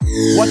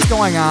What's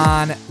going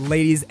on,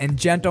 ladies and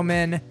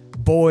gentlemen,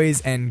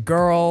 boys and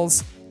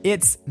girls?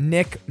 It's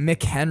Nick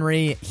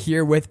McHenry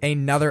here with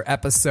another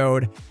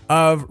episode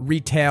of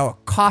Retail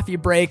Coffee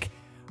Break,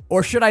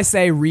 or should I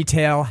say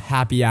Retail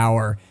Happy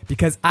Hour,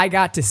 because I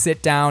got to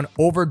sit down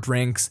over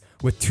drinks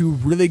with two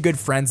really good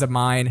friends of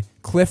mine,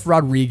 Cliff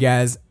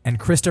Rodriguez and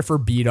Christopher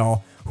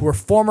Beadle, who are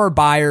former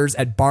buyers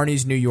at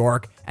Barney's New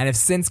York and have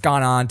since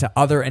gone on to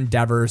other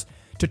endeavors,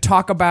 to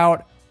talk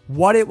about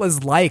what it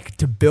was like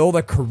to build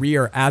a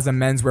career as a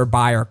menswear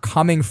buyer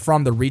coming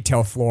from the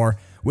retail floor,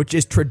 which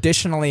is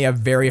traditionally a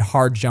very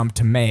hard jump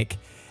to make.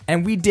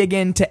 And we dig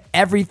into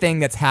everything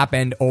that's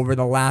happened over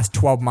the last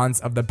 12 months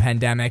of the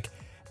pandemic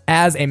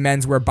as a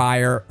menswear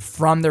buyer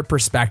from their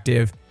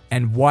perspective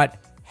and what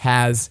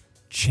has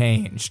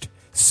changed.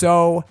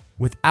 So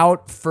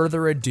without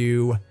further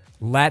ado,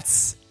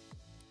 let's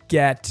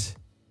get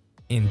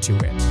into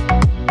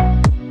it.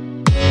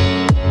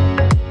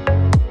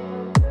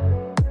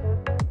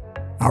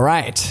 All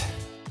right,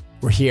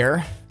 we're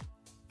here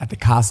at the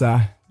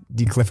Casa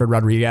de Clifford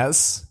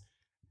Rodriguez.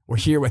 We're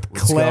here with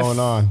What's going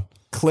on?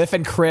 Cliff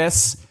and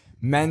Chris,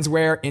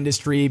 menswear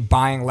industry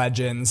buying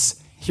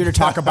legends, here to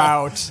talk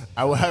about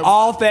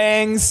all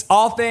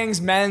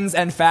things men's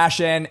and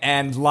fashion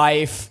and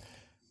life.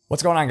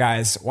 What's going on,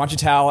 guys? Why don't you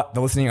tell the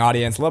listening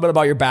audience a little bit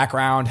about your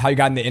background, how you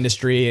got in the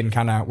industry, and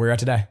kind of where you're at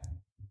today?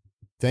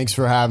 Thanks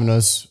for having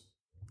us,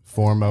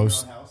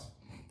 foremost.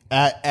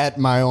 At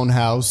my own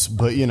house,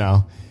 but you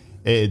know,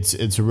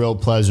 it's a real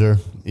pleasure.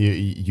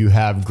 You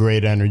have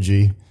great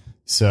energy,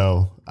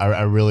 so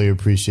I really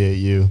appreciate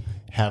you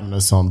having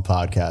us on the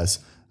podcast.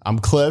 I'm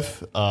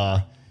Cliff.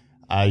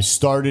 I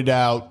started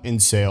out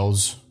in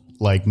sales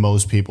like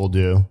most people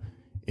do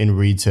in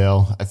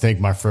retail. I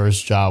think my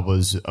first job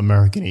was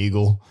American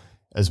Eagle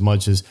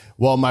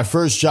my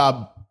first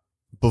job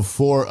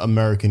before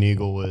American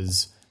Eagle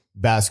was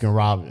Baskin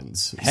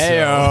Robbins.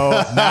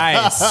 Heyo,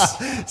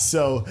 nice.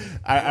 So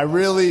I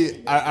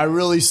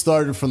really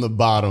started from the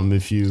bottom,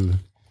 if you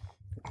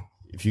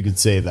could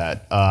say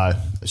that. I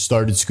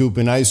started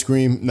scooping ice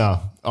cream. No,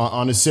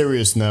 on a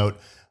serious note,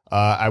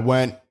 I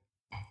went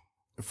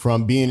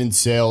from being in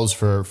sales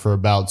for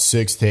about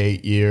 6 to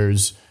 8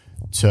 years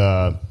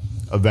to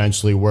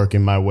eventually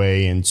working my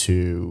way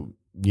into,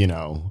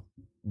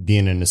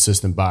 being an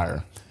assistant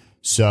buyer.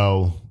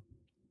 So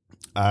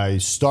I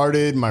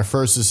started my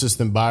first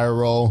assistant buyer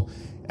role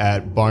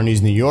at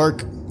Barney's New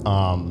York.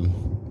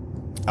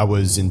 I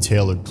was in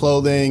tailored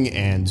clothing,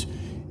 and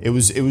it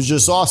was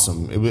just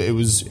awesome. It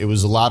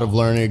was a lot of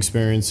learning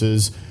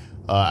experiences.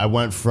 I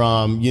went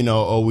from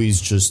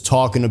always just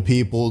talking to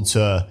people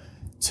to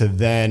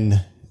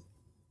then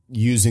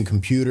using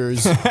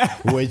computers,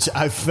 which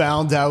I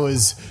found I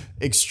was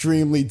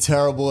extremely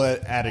terrible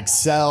at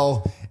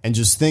Excel and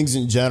just things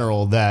in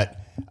general that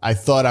I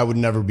thought I would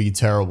never be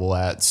terrible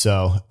at.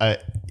 So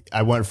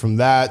I went from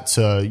that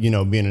to,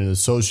 being an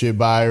associate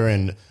buyer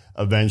and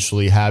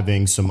eventually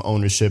having some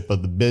ownership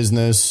of the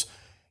business.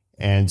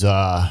 And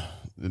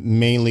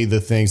mainly the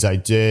things I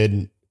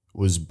did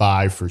was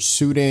buy for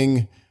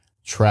suiting,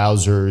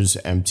 trousers,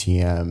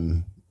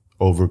 MTM,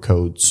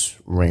 overcoats,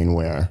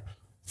 rainwear,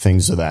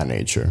 things of that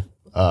nature.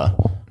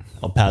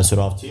 I'll pass it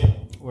off to you.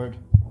 Word.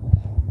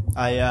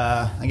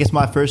 I guess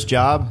my first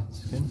job,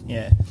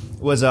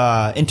 was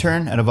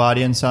intern at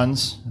Avadia &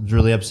 Sons. I was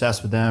really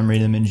obsessed with them,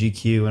 reading them in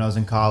GQ when I was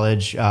in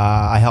college.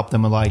 I helped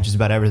them with just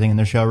about everything in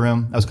their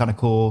showroom. That was kind of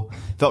cool.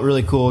 Felt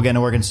really cool getting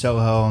to work in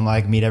Soho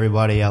and meet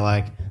everybody.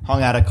 I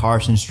hung out at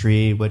Carson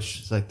Street,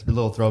 which is a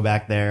little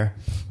throwback there,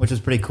 which was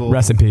pretty cool.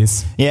 Rest in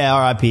peace. Yeah,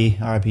 R.I.P.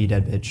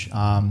 dead bitch.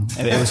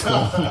 It was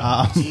cool.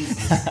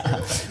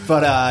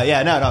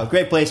 But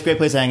great place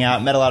to hang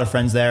out. Met a lot of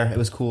friends there. It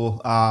was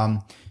cool.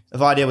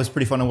 Avadia was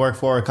pretty fun to work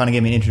for. It kind of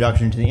gave me an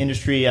introduction to the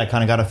industry. I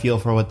kind of got a feel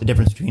for what the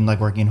difference between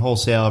working in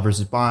wholesale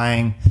versus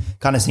buying,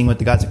 kind of seeing what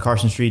the guys at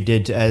Carson Street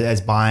did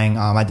as buying.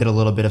 I did a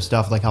little bit of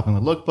stuff helping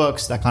with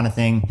lookbooks, that kind of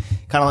thing.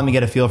 Kind of let me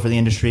get a feel for the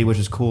industry, which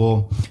is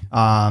cool.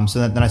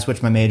 So then I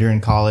switched my major in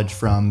college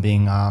from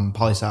being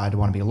poli-sci to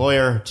want to be a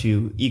lawyer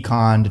to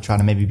econ to try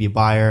to maybe be a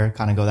buyer,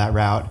 kind of go that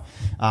route.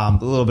 A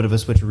little bit of a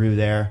switcheroo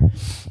there.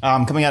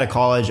 Coming out of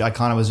college, I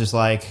kind of was just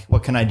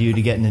what can I do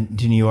to get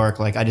into New York?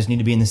 I just need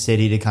to be in the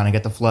city to kind of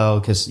get the flow,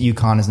 because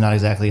UConn is not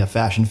exactly a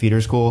fashion feeder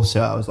school.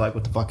 So I was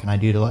what the fuck can I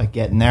do to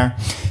get in there?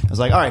 I was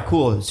all right,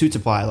 cool. Suit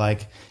Supply,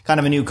 kind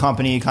of a new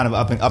company, kind of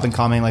up and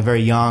coming,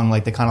 very young.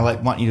 They kind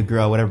of want you to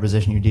grow whatever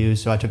position you do.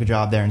 So I took a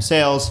job there in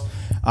sales.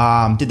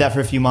 Did that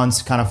for a few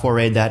months, kind of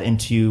forayed that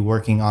into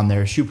working on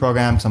their shoe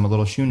program, because I'm a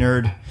little shoe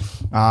nerd.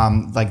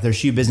 Their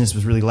shoe business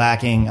was really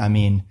lacking. I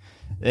mean,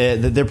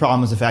 their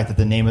problem was the fact that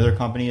the name of their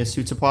company is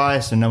Suit Supply,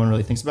 so no one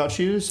really thinks about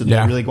shoes. So they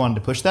really wanted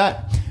to push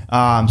that.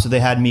 So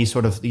they had me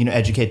sort of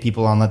educate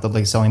people on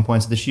the selling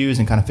points of the shoes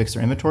and kind of fix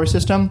their inventory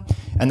system.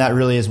 And that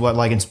really is what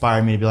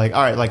inspired me to be all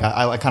right,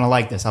 I kind of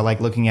like this. I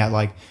like looking at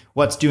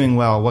what's doing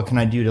well, what can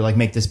I do to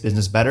make this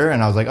business better.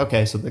 And I was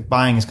okay, so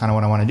buying is kind of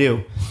what I want to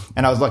do.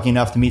 And I was lucky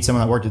enough to meet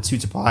someone that worked at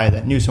Suit Supply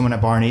that knew someone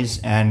at Barney's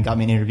and got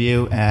me an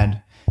interview,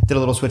 and did a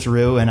little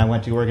switcheroo, and I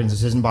went to work as an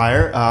assistant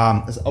buyer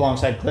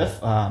alongside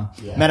Cliff.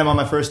 Met him on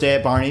my first day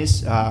at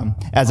Barney's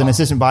as an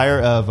assistant buyer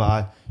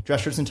of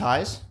dress shirts and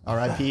ties.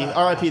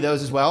 R.I.P.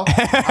 those as well. But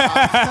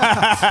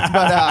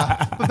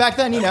back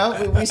then,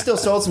 we still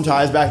sold some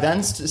ties back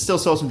then. Still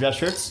sold some dress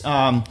shirts.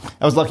 I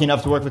was lucky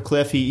enough to work with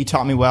Cliff. He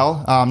taught me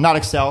well. Not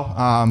Excel,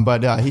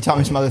 but he taught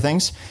me some other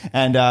things.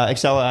 And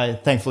Excel, I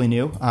thankfully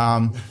knew.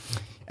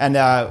 And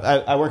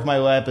I worked my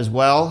way up as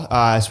well.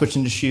 I switched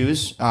into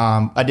shoes.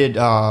 I did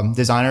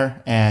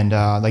designer and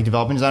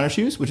developing designer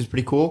shoes, which is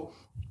pretty cool.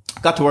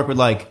 Got to work with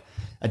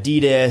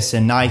Adidas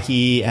and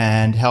Nike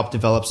and help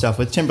develop stuff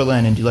with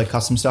Timberland and do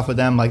custom stuff with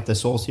them, like the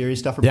Soul Series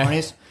stuff for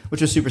Barney's,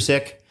 which was super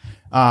sick.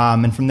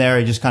 And from there,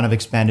 I just kind of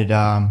expanded,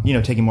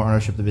 taking more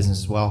ownership of the business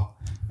as well.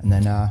 And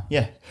then,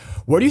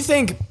 What do you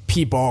think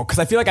people, because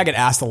I feel like I get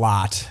asked a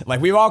lot,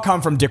 we've all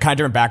come from kind of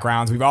different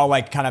backgrounds. We've all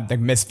kind of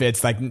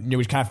misfits,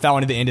 we kind of fell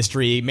into the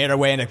industry, made our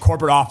way into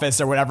corporate office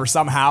or whatever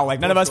somehow.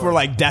 None of us were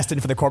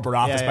destined for the corporate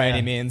office by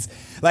any means.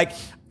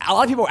 A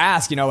lot of people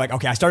ask,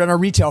 okay, I started on a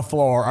retail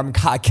floor, I'm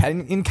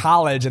in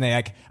college, and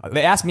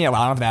they ask me a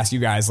lot, I don't have to ask you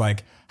guys,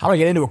 how do I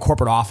get into a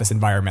corporate office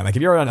environment? If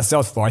you're on a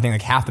sales floor, I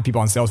think half the people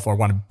on the sales floor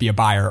want to be a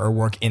buyer or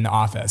work in the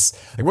office.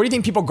 Where do you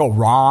think people go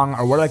wrong,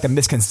 or what are the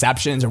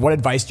misconceptions, or what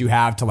advice do you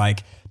have to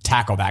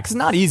tackle that? Because it's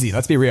not easy,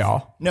 let's be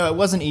real. No, it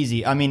wasn't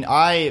easy. I mean,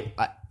 I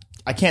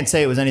can't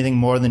say it was anything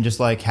more than just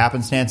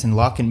happenstance and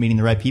luck and meeting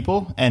the right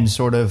people. And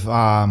sort of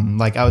I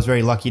was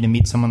very lucky to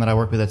meet someone that I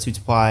worked with at Suit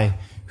Supply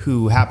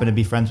who happened to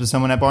be friends with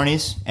someone at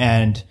Barney's.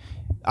 And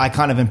I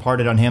kind of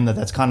imparted on him that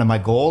that's kind of my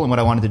goal and what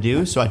I wanted to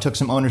do. So I took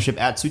some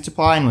ownership at Suit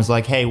Supply and was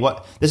like, hey,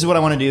 this is what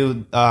I want to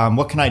do.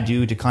 What can I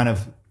do to kind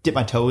of dip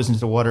my toes into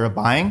the water of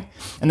buying?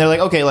 And they're like,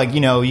 okay,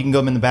 you can go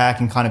in the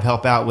back and kind of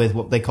help out with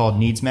what they called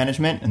needs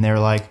management. And they're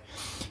like,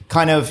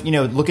 kind of,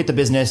 look at the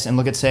business and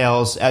look at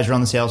sales as you're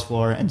on the sales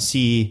floor and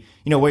see,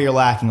 where you're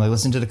lacking.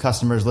 Listen to the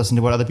customers, listen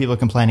to what other people are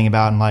complaining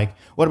about, and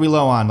what are we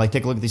low on?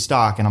 Take a look at the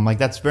stock. And I'm like,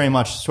 that's very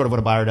much sort of what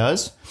a buyer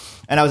does.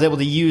 And I was able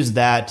to use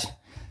that,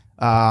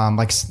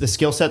 the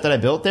skill set that I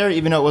built there,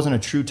 even though it wasn't a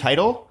true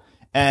title.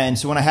 And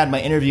so when I had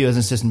my interview as an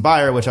assistant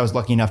buyer, which I was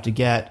lucky enough to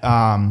get,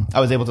 I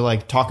was able to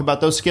talk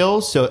about those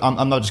skills. So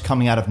I'm not just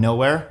coming out of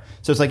nowhere.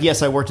 So it's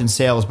yes, I worked in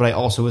sales, but I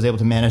also was able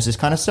to manage this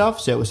kind of stuff.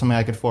 So it was something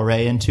I could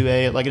foray into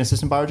an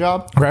assistant buyer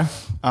job. Okay.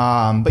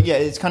 But yeah,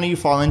 it's kind of, you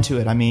fall into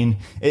it. I mean,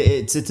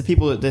 it's the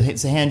people,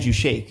 it's the hands you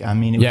shake. I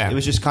mean, it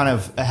was just kind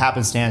of a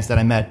happenstance that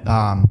I met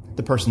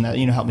the person that,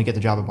 helped me get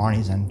the job at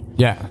Barney's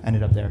and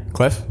ended up there.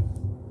 Cliff?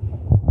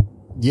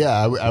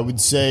 Yeah, I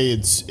would say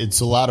it's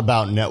a lot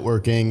about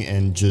networking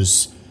and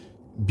just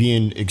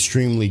being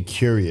extremely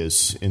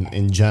curious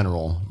in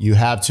general. You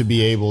have to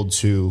be able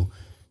to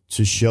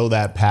show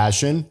that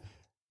passion.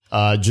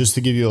 Just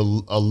to give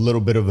you a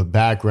little bit of a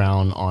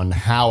background on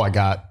how I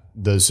got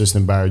the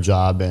assistant buyer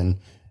job and,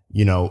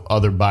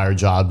 other buyer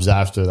jobs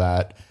after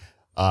that.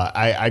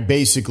 I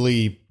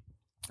basically,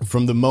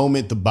 from the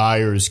moment the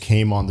buyers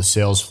came on the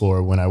sales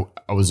floor when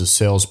I was a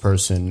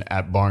salesperson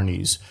at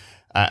Barney's,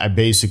 I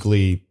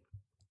basically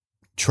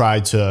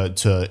tried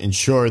to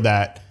ensure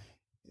that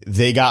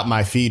they got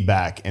my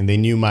feedback and they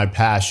knew my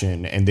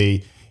passion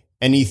and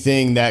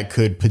anything that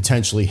could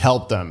potentially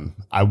help them,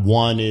 I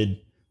wanted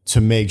to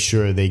make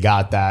sure they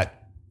got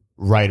that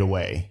right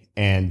away.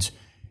 And,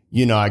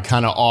 I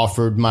kind of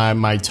offered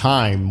my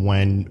time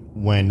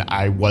when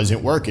I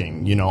wasn't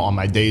working, on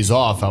my days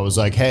off. I was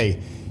like,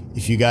 hey,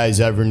 if you guys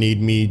ever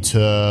need me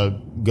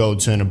to go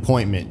to an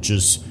appointment,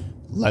 just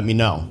let me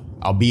know.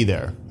 I'll be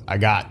there. I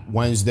got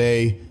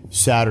Wednesday,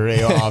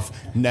 Saturday off.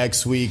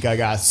 Next week, I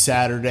got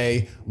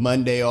Saturday,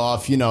 Monday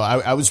off.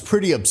 I was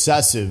pretty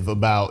obsessive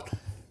about,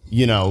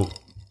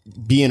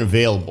 being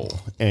available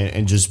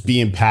and just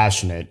being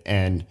passionate.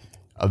 And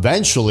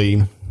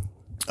eventually,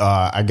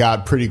 I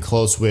got pretty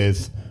close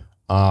with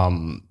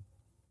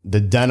the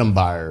denim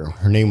buyer.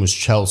 Her name was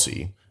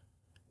Chelsea.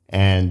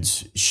 And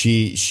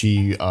she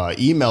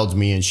emailed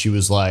me and she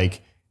was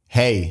like,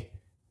 hey,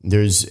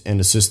 there's an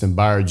assistant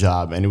buyer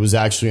job. And it was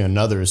actually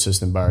another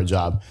assistant buyer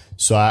job.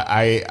 So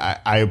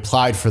I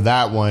applied for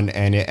that one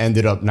and it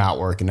ended up not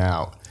working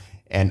out.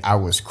 And I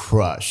was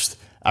crushed.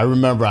 I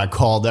remember I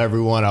called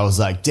everyone. I was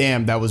like,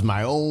 damn, that was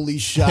my only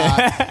shot.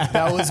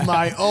 That was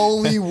my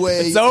only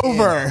way. It's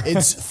over.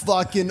 It's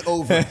fucking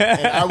over.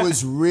 And I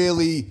was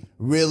really,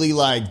 really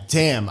like,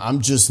 damn, I'm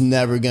just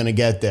never going to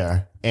get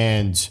there.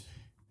 And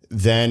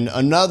then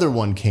another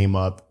one came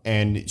up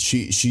and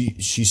she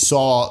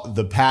saw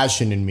the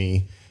passion in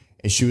me.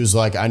 And she was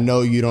like, I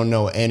know you don't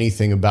know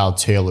anything about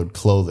tailored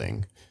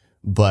clothing,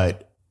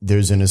 but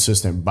there's an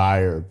assistant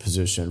buyer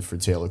position for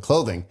tailored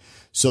clothing.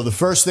 So the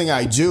first thing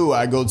I do,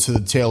 I go to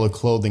the tailored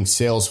clothing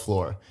sales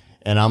floor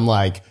and I'm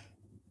like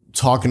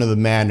talking to the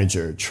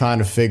manager, trying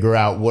to figure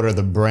out what are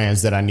the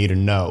brands that I need to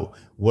know.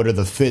 What are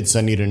the fits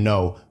I need to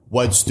know?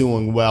 What's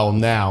doing well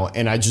now?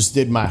 And I just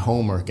did my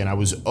homework and I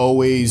was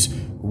always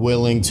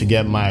willing to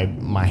get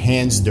my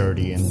hands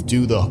dirty and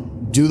do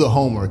the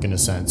homework in a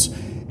sense.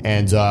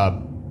 And,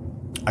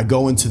 I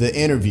go into the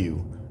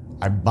interview.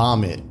 I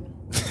bomb it.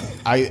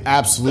 I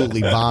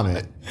absolutely bomb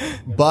it.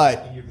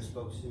 But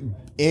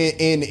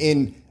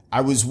in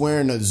I was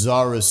wearing a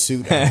Zara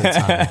suit at the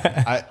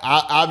time.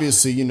 I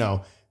obviously,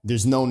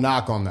 there's no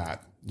knock on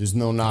that. There's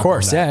no knock. Of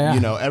course, on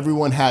that. yeah.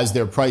 Everyone has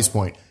their price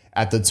point.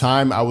 At the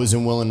time, I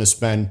wasn't willing to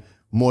spend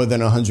more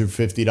than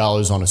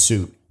 $150 on a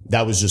suit.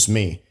 That was just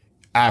me.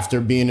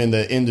 After being in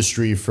the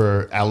industry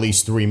for at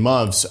least 3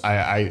 months,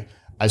 I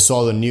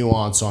saw the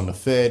nuance on the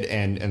fit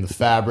and the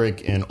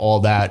fabric and all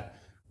that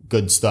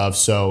good stuff.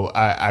 So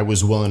I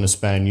was willing to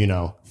spend,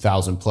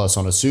 $1,000+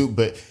 on a suit,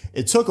 but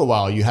it took a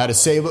while. You had to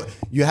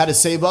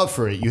save up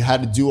for it. You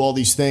had to do all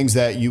these things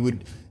that you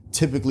would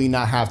typically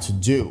not have to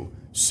do.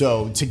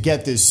 So to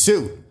get this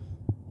suit,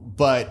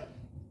 but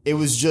it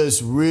was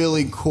just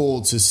really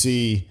cool to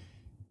see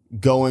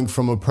going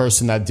from a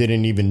person that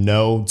didn't even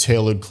know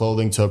tailored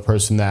clothing to a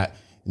person that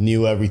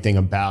knew everything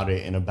about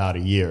it in about a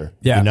year.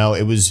 Yeah.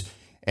 It was,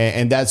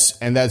 and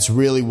that's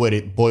really what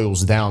it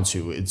boils down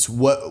to. It's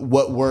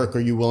what work are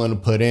you willing to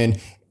put in?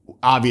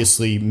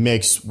 Obviously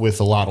mixed with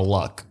a lot of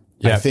luck.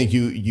 Yeah. I think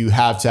you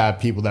have to have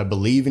people that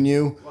believe in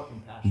you,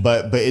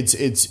 but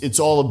it's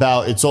all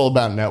about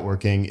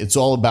networking. It's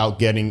all about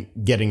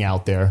getting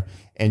out there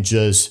and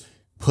just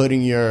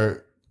putting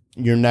your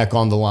neck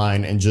on the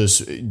line and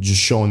just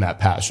showing that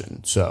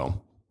passion.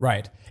 So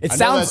right. I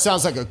know that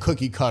sounds like a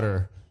cookie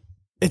cutter.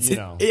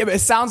 It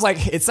sounds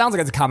like it's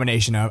a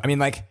combination of,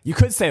 you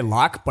could say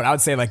luck, but I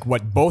would say like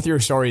what both your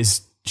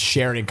stories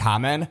shared in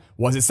common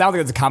was it sounds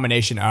like it's a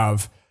combination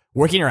of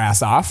working your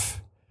ass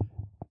off,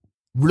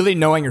 really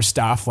knowing your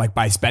stuff, like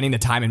by spending the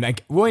time and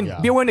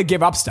be willing to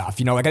give up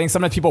stuff. I think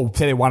sometimes people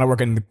say they want to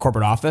work in the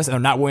corporate office and they're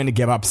not willing to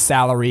give up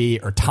salary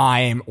or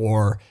time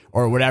or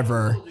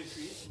whatever.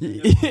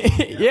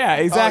 Yeah,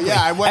 exactly.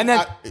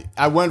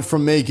 I went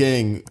from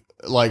making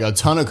like a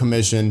ton of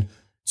commission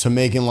to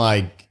making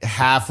like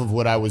half of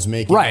what I was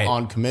making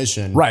on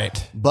commission.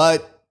 Right.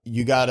 But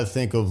you got to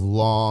think of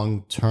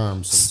long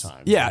term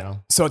sometimes. Yeah.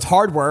 So it's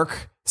hard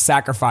work,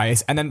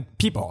 sacrifice, and then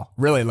people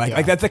really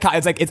like that's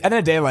it's like, it's at the end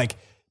of the day, like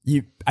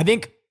I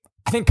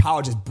think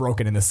college is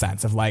broken in the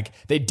sense of like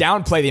they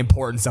downplay the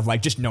importance of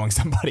like just knowing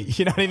somebody.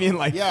 You know what I mean?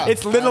 Like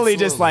it's literally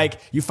just like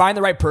you find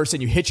the right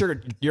person, you hit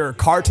your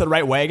car to the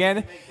right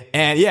wagon,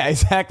 and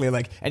exactly.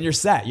 Like, and you're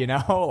set,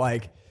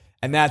 like,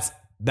 and that's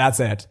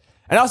it.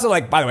 And also,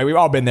 like, by the way, we've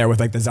all been there with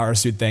like the Zara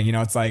suit thing.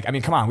 It's like,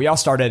 come on, we all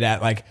started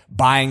at like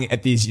buying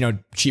at these,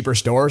 cheaper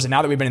stores. And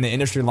now that we've been in the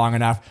industry long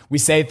enough, we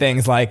say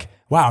things like,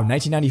 wow,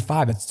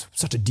 $19.95, that's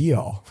such a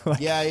deal.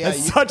 Like,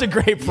 that's such a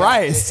great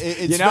price.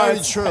 It's very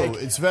true.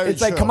 Like, it's very true.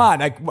 It's like, come on,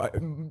 like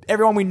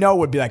everyone we know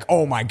would be like,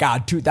 oh my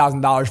God,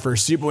 $2,000 for a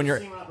suit. But when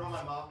you're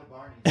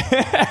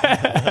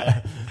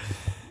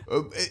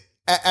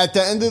at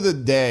the end of the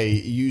day,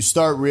 you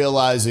start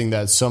realizing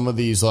that some of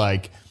these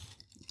like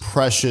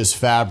precious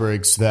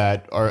fabrics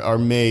that are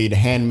made,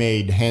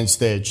 handmade, hand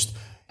stitched,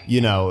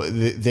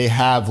 they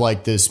have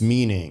like this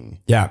meaning.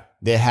 Yeah.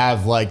 They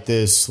have like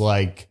this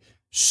like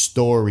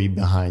story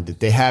behind it.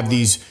 They have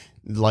these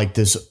like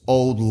this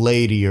old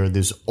lady or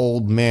this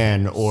old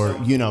man or,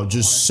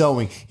 just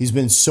sewing. He's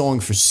been sewing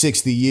for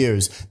 60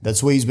 years.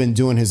 That's what he's been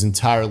doing his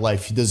entire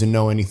life. He doesn't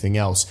know anything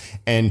else.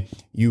 And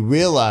you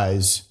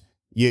realize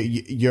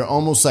you're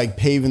almost like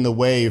paving the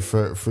way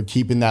for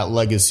keeping that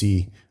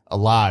legacy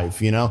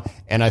alive,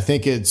 and I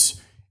think it's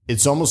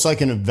almost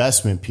like an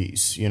investment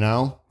piece,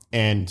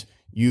 and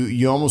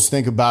you almost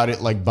think about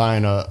it like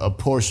buying a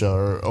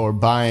Porsche or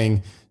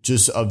buying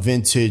just a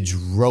vintage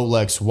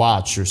Rolex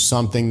watch or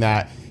something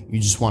that you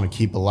just want to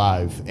keep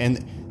alive.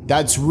 And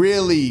that's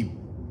really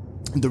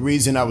the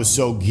reason I was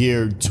so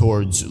geared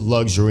towards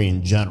luxury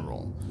in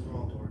general.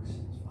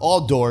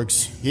 All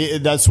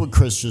dorks. That's what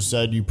Chris just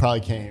said. You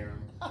probably can't hear him.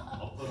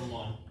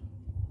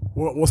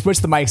 We'll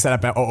switch the mic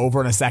setup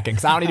over in a second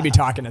because I don't need to be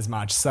talking as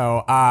much.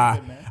 So, all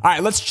right,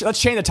 let's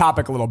change the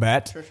topic a little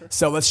bit. Sure.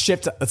 So let's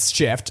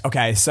shift.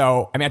 Okay,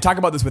 so I talk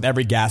about this with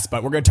every guest,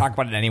 but we're going to talk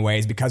about it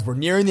anyways because we're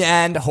nearing the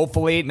end.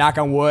 Hopefully, knock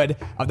on wood,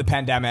 of the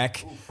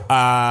pandemic.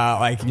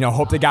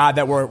 Hope to God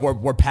that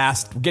we're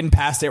getting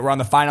past it. We're on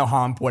the final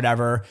hump,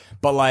 whatever.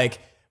 But like,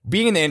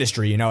 being in the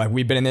industry,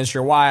 we've been in the industry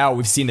a while.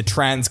 We've seen the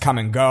trends come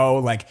and go.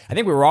 Like, I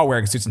think we were all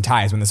wearing suits and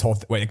ties when this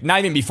whole not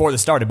even before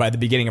this started, but at the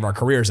beginning of our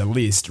careers at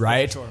least,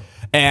 right? Sure.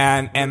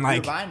 And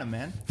like, you were buying them,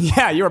 man.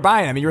 Yeah, you were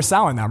buying them. You were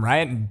selling them,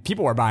 right? And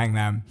people were buying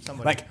them.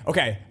 Like,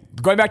 okay,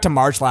 going back to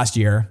March last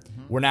year,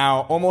 we're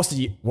now almost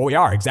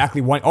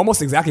exactly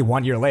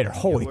 1 year later.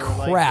 Holy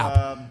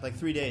crap! Like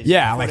 3 days.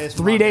 Yeah, like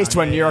 3 days to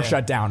a New York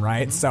shutdown,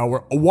 right? Mm-hmm. So we're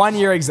 1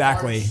 year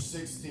exactly. March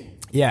 16th.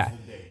 Yeah.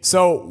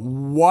 So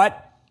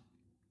what?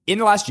 In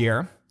the last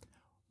year,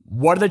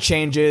 what are the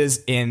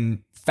changes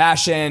in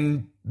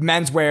fashion,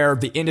 menswear,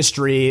 the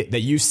industry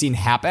that you've seen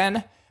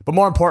happen? But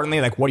more importantly,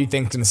 like, what do you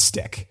think is going to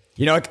stick?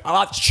 Like, a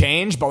lot's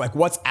changed, but like,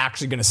 what's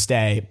actually going to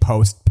stay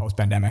post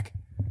pandemic?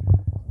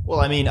 Well,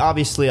 I mean,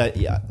 obviously,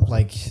 yeah,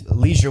 like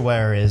leisure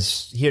wear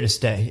is here to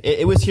stay.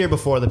 It was here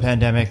before the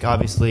pandemic.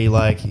 Obviously,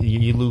 like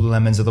you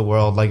Lululemons of the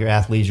world, like your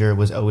athleisure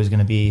was always going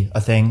to be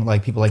a thing.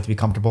 Like people like to be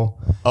comfortable.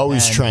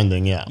 Always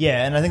trending, yeah.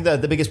 Yeah, and I think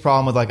that the biggest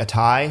problem with like a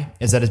tie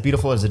is that as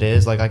beautiful as it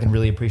is, like I can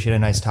really appreciate a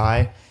nice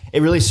tie.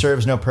 It really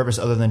serves no purpose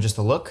other than just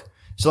the look.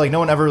 So like no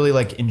one ever really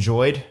like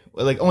enjoyed,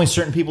 like only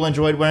certain people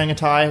enjoyed wearing a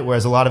tie,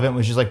 whereas a lot of it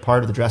was just like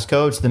part of the dress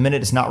code. So the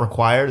minute it's not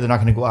required, they're not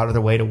going to go out of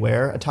their way to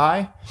wear a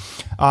tie.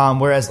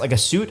 Whereas like a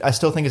suit, I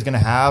still think is going to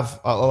have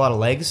a lot of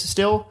legs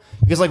still,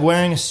 because like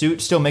wearing a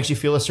suit still makes you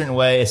feel a certain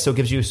way. It still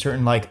gives you a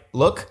certain like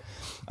look,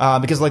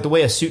 because like the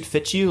way a suit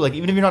fits you, like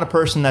even if you're not a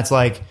person that's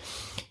like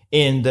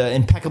in the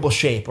impeccable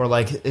shape or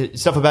like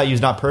stuff about you is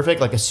not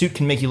perfect, like a suit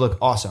can make you look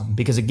awesome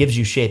because it gives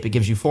you shape, it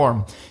gives you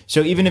form.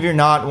 So even if you're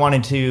not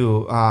wanting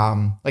to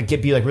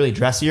be like really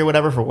dressy or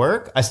whatever for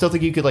work, I still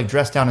think you could like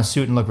dress down a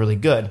suit and look really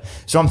good.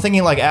 So I'm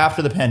thinking like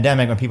after the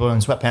pandemic, when people are in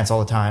sweatpants all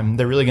the time,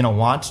 they're really going to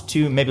want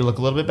to maybe look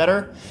a little bit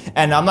better.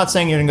 And I'm not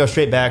saying you're going to go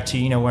straight back to,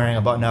 you know, wearing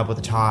a button up with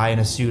a tie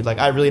and a suit. Like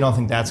I really don't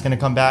think that's going to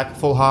come back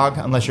full hog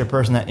unless you're a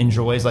person that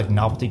enjoys like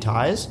novelty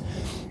ties.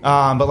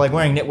 But like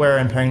wearing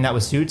knitwear and pairing that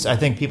with suits, I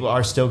think people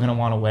are still going to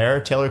want to wear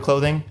tailored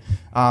clothing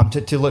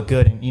to look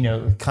good and, you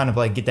know, kind of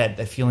like get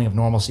that feeling of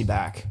normalcy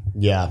back.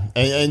 Yeah.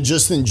 And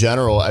just in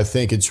general, I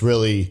think it's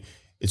really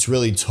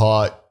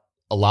taught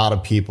a lot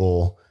of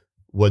people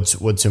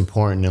what's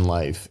important in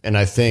life. And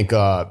I think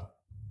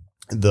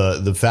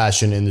the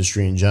fashion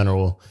industry in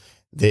general,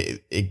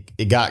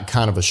 it got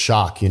kind of a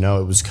shock, you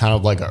know, it was kind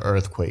of like an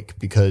earthquake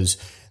because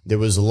there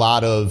was a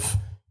lot of,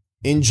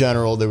 in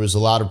general, there was a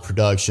lot of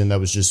production that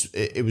was just,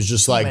 it was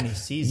just like,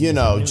 you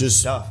know,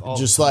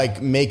 just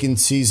like making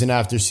season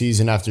after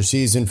season after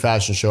season,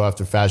 fashion show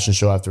after fashion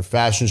show after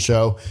fashion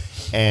show.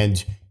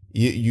 And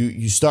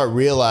you start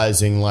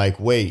realizing like,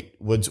 wait,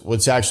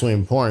 what's actually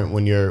important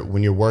when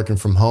you're working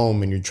from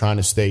home and you're trying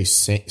to stay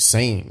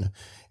sane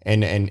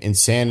and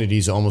insanity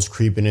is almost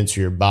creeping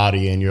into your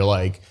body. And you're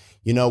like,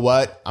 you know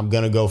what? I'm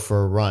going to go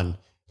for a run.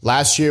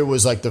 Last year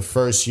was like the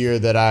first year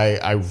that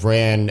I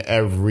ran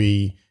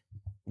every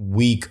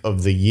week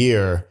of the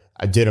year.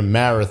 I did a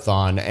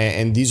marathon,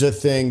 and these are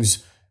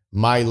things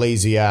my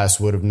lazy ass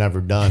would have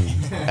never done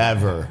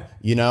ever,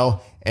 you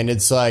know? And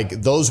it's like,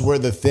 those were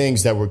the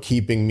things that were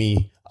keeping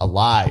me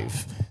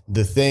alive.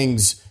 The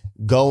things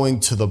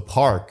going to the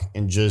park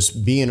and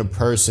just being a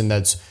person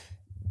that's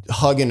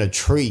hugging a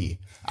tree.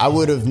 I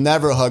would have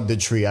never hugged a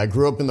tree. I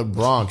grew up in the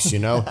Bronx, you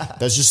know?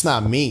 That's just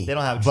not me. They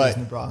don't have trees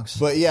in the Bronx.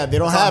 But yeah, they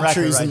don't have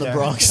trees in the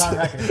Bronx. It's on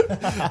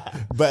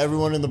record. But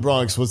everyone in the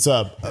Bronx, what's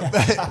up?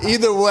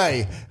 Either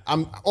way,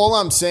 all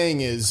I'm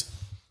saying is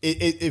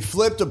it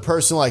flipped a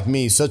person like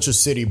me, such a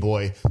city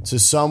boy, to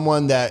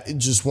someone that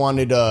just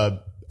wanted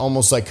to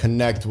almost like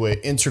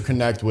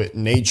interconnect with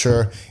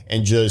nature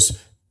and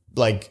just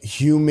like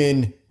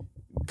human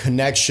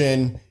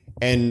connection.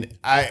 And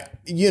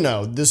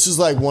this is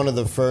like one of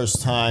the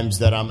first times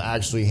that I'm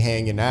actually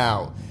hanging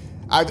out.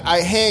 I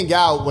hang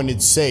out when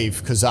it's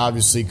safe because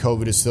obviously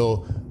COVID is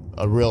still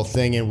a real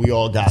thing and we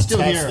all got still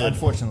tested. Here,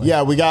 unfortunately.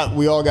 Yeah,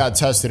 we all got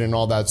tested and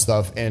all that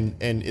stuff, and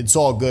it's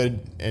all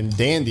good and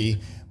dandy.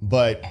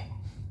 But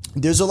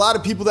there's a lot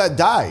of people that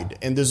died,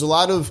 and there's a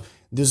lot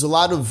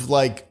of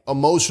like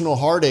emotional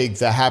heartache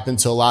that happened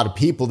to a lot of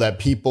people that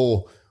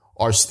people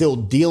are still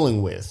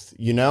dealing with,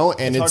 you know?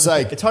 And it's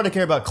hard to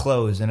care about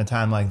clothes in a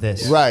time like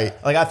this. Right.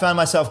 Like I found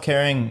myself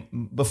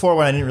caring before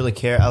when I didn't really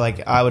care.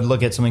 I would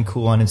look at something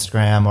cool on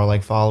Instagram or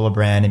like follow a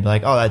brand and be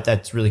like, oh,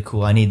 that's really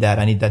cool. I need that.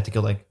 I need that to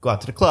go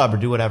out to the club or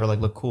do whatever, like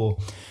look cool.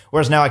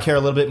 Whereas now I care a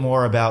little bit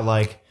more about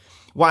like,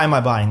 why am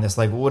I buying this?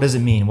 Like, what does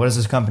it mean? What does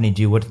this company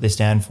do? What do they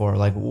stand for?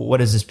 Like, what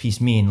does this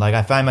piece mean? Like,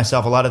 I find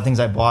myself a lot of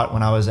things I bought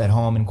when I was at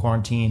home in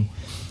quarantine.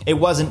 It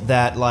wasn't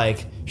that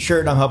like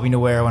shirt I'm helping to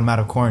wear when I'm out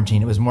of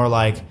quarantine. It was more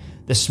like,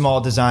 this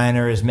small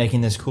designer is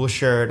making this cool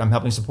shirt. I'm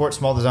helping support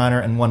small designer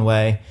in one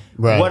way.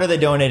 Right. What are they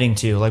donating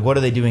to? Like, what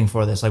are they doing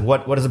for this? Like,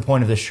 what is the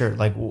point of this shirt?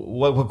 Like,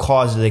 what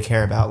cause do they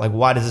care about? Like,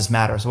 why does this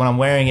matter? So when I'm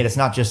wearing it, it's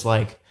not just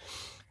like,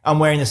 I'm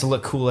wearing this to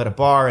look cool at a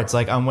bar. It's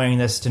like, I'm wearing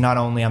this to not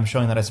only I'm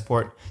showing that I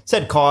support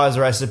said cause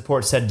or I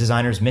support said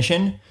designer's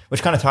mission,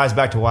 which kind of ties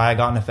back to why I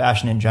got into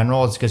fashion in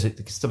general. It's because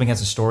it still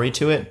has a story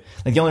to it.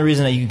 Like the only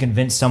reason that you can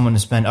convince someone to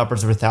spend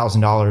upwards of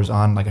 $1,000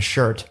 on like a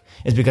shirt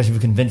is because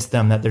you've convinced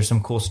them that there's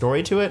some cool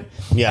story to it.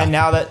 Yeah. And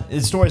now that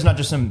the story is not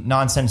just some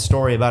nonsense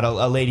story about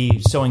a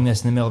lady sewing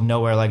this in the middle of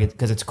nowhere, like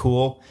because it's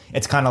cool.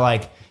 It's kind of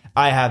like,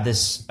 I have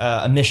this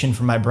a mission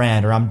for my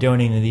brand, or I'm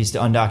donating these to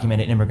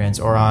undocumented immigrants,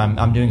 or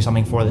I'm doing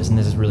something for this, and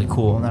this is really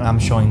cool, and I'm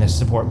showing this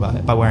support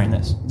by wearing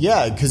this.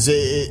 Yeah, because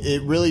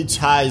it really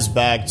ties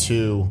back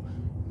to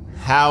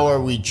how are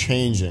we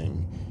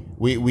changing?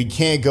 We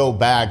can't go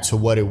back to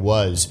what it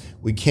was.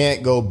 We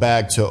can't go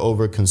back to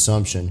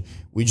overconsumption.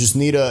 We just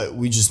need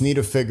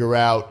to figure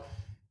out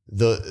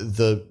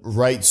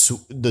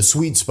the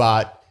sweet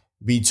spot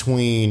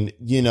between,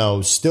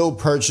 still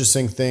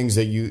purchasing things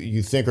that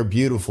you think are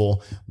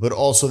beautiful, but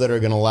also that are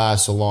going to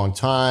last a long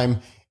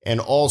time. And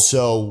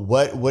also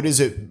what is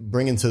it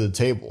bringing to the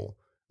table?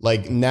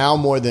 Like now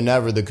more than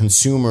ever, the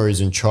consumer is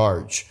in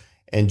charge,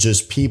 and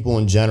just people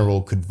in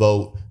general could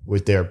vote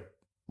with their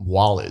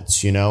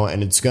wallets,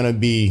 and it's going to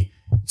be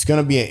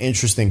an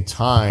interesting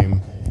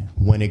time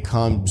when it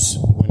comes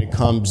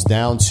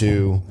down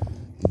to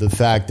the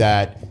fact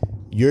that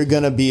you're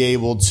going to be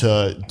able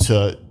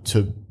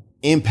to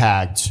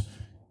impact,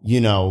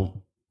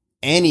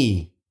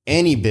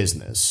 any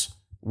business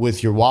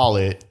with your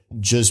wallet,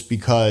 just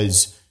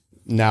because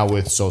now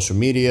with social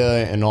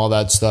media and all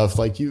that stuff,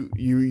 like you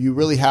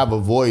really have a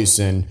voice,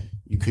 and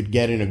you could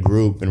get in a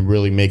group and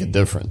really make a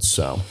difference.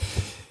 So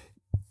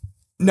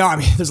no, I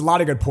mean, there's a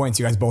lot of good points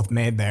you guys both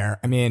made there.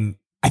 I mean,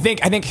 I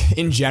think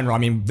in general, I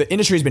mean, the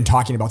industry has been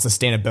talking about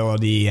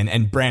sustainability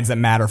and brands that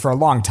matter for a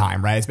long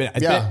time, right?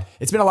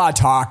 It's been a lot of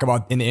talk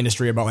about in the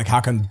industry about like how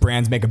can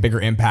brands make a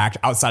bigger impact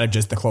outside of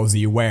just the clothes that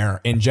you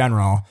wear in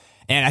general.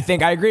 And I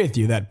think I agree with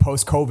you that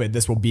post-COVID,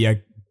 this will be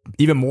a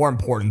even more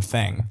important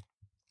thing.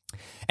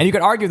 And you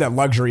could argue that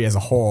luxury as a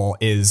whole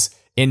is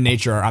in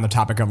nature, on the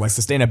topic of like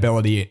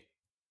sustainability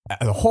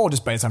as a whole,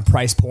 just based on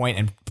price point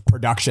and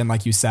production,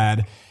 like you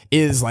said,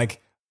 is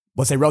like,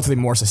 let's say, relatively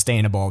more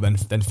sustainable than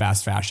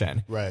fast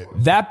fashion. Right.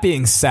 That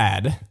being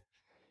said,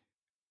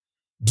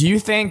 do you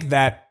think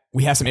that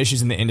we have some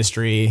issues in the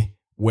industry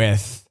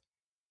with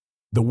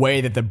the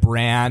way that the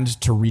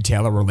brand to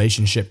retailer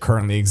relationship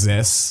currently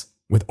exists,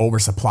 with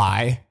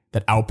oversupply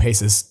that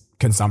outpaces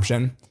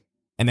consumption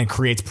and then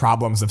creates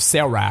problems of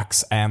sale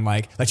racks? And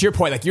like to your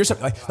point, like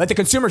the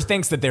consumer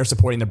thinks that they're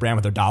supporting the brand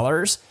with their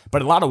dollars,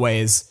 but in a lot of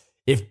ways,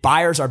 if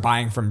buyers are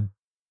buying from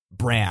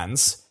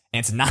brands, and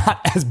it's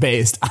not as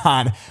based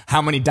on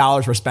how many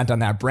dollars were spent on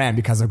that brand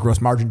because of gross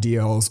margin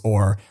deals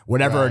or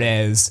whatever it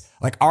is,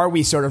 like, are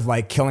we sort of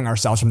like killing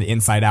ourselves from the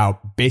inside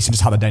out based on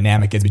just how the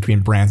dynamic is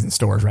between brands and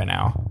stores right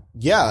now?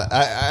 Yeah.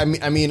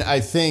 I mean, I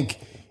think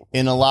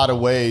in a lot of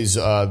ways,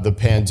 the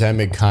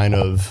pandemic kind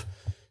of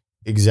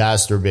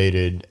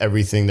exacerbated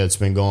everything that's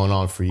been going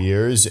on for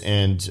years.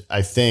 And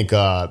I think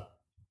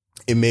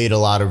it made a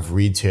lot of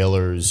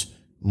retailers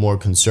more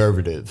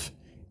conservative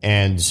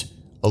and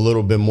a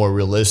little bit more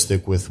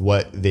realistic with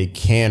what they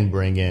can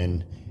bring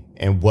in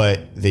and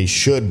what they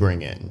should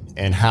bring in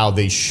and how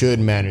they should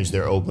manage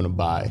their open to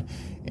buy.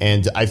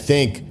 And I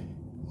think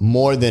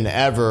more than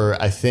ever,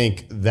 I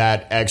think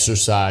that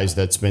exercise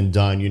that's been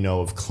done,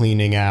 of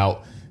cleaning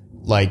out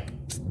like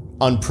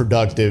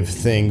unproductive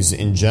things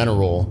in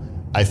general,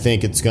 I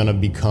think it's going to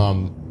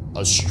become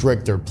a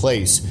stricter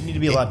place. You need to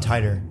be a lot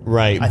tighter.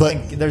 Right. I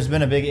think there's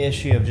been a big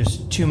issue of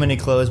just too many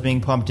clothes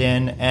being pumped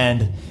in,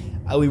 and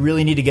we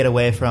really need to get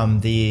away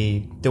from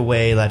the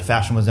way that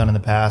fashion was done in the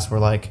past, where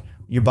like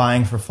you're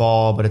buying for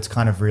fall, but it's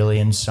kind of really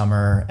in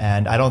summer.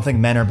 And I don't think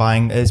men are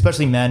buying,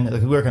 especially men.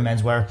 Like, we work in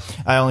menswear.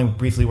 I only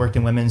briefly worked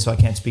in women, so I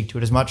can't speak to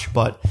it as much.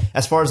 But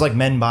as far as like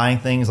men buying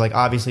things, like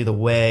obviously the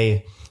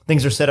way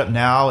things are set up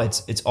now,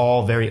 it's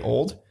all very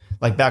old.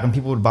 Like back when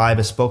people would buy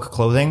bespoke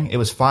clothing, it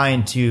was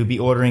fine to be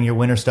ordering your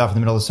winter stuff in the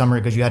middle of the summer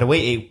because you had to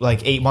wait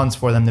 8 months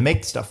for them to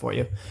make the stuff for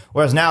you.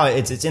 Whereas now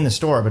it's in the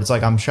store, but it's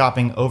like I'm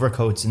shopping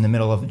overcoats in the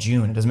middle of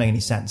June. It doesn't make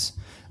any sense.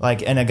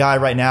 Like, and a guy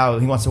right now,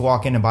 he wants to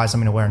walk in and buy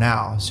something to wear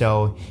now.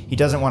 So he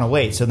doesn't want to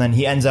wait. So then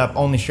he ends up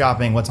only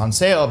shopping what's on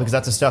sale because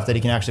that's the stuff that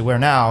he can actually wear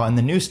now. And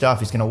the new stuff,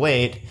 he's going to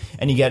wait.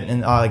 And you get,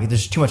 like,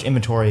 there's too much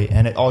inventory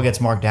and it all gets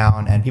marked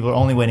down and people are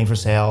only waiting for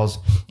sales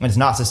and it's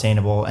not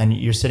sustainable and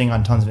you're sitting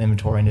on tons of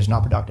inventory and it's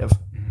not productive.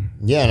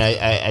 Yeah. And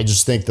I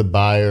just think the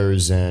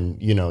buyers and,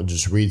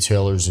 just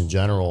retailers in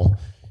general,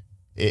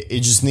 it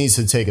just needs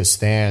to take a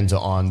stand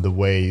on the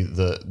way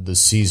the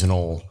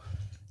seasonal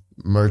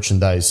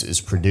merchandise is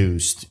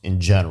produced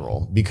in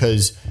general,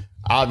 because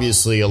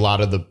obviously a lot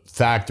of the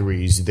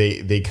factories,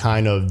 they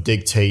kind of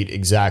dictate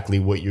exactly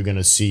what you're going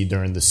to see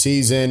during the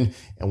season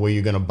and what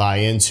you're going to buy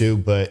into.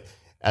 But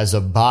as a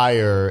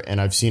buyer,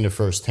 and I've seen it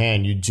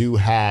firsthand, you do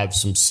have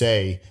some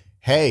say,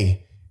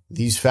 hey,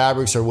 these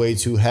fabrics are way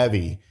too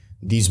heavy.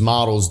 These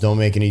models don't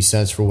make any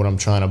sense for what I'm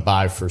trying to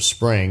buy for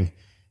spring.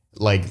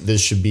 Like,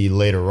 this should be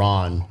later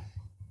on.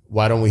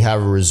 Why don't we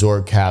have a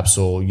resort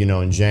capsule,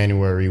 in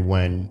January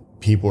when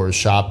people are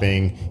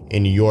shopping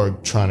in New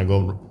York trying to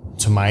go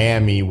to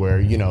Miami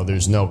where,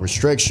 there's no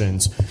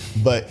restrictions.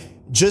 But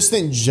just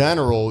in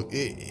general,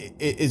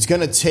 it's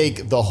going to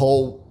take the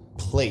whole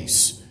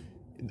place,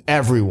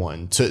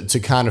 everyone, to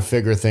kind of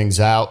figure things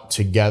out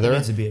together. It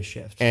needs to be a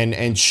shift.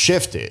 And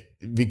shift it,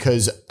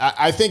 because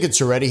I think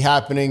it's already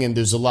happening. And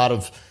there's a lot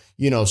of,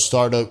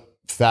 startup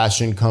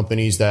fashion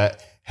companies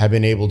that have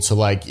been able to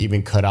like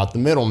even cut out the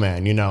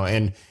middleman,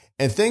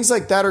 and things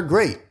like that are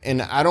great.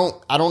 And I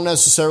don't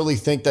necessarily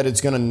think that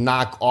it's going to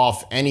knock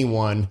off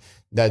anyone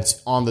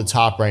that's on the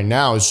top right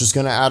now. It's just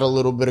going to add a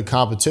little bit of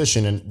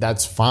competition, and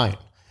that's fine.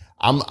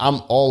 I'm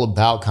all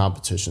about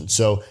competition.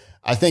 So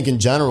I think in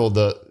general,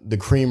 the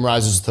cream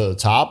rises to the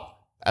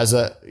top, as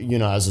a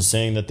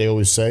saying that they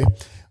always say.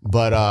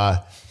 But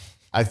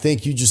I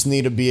think you just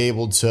need to be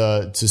able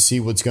to see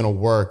what's going to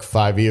work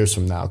 5 years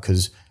from now,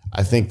 because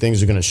I think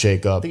things are going to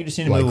shake up. I think you just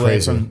need to like move away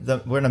crazy.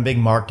 from we're in a big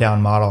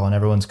markdown model, and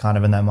everyone's kind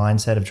of in that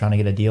mindset of trying to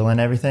get a deal and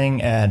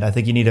everything. And I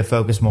think you need to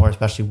focus more,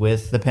 especially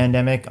with the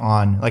pandemic,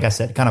 on, like I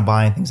said, kind of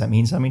buying things that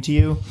mean something to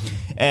you,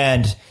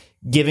 and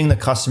giving the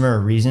customer a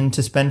reason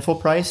to spend full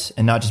price,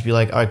 and not just be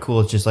like, all right,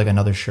 cool, it's just like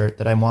another shirt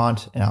that I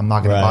want, and I'm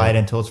not going to buy it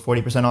until it's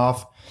 40%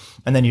 off.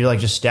 And then you're like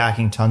just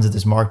stacking tons of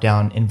this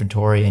markdown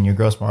inventory, and your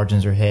gross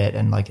margins are hit,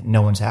 and like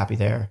no one's happy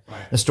there.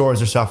 The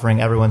stores are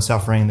suffering, everyone's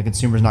suffering, the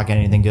consumer's not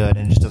getting anything good,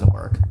 and it just doesn't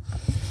work.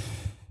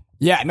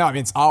 Yeah, no, I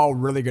mean, it's all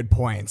really good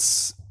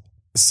points.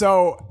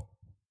 So,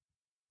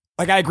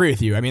 like, I agree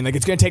with you. I mean, like,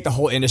 it's going to take the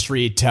whole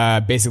industry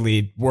to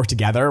basically work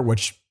together,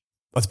 which,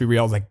 let's be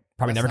real, is like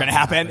probably never going to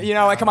happen. You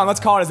know, like, come on,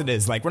 let's call it as it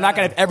is. Like, we're not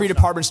going to have every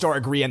department store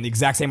agree on the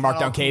exact same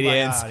markdown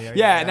cadence.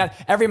 Yeah, not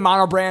every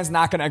mono brand's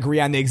not going to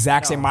agree on the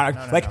exact same mono.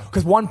 Like,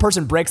 because one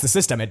person breaks the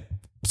system, it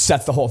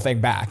sets the whole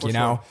thing back, you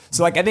know?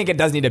 So, like, I think it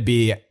does need to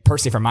be,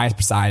 personally from my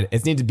side,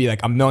 it needs to be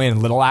like a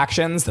million little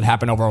actions that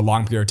happen over a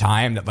long period of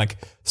time that, like,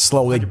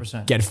 slowly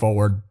 100%. get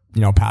forward, you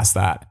know, past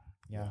that.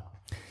 Yeah.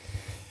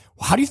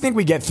 How do you think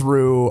we get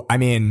through, I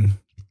mean,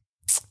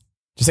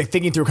 just like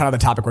thinking through kind of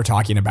the topic we're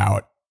talking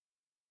about,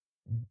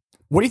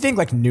 what do you think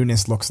like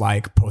newness looks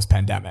like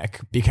post-pandemic?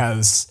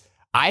 Because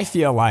I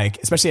feel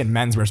like, especially in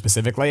menswear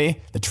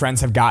specifically, the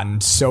trends have gotten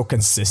so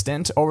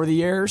consistent over the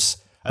years.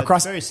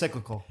 It's very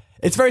cyclical.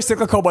 It's very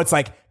cyclical, but it's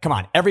like, come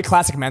on, every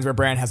classic menswear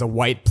brand has a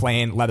white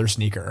plain leather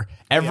sneaker.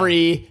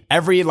 Every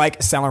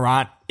like Saint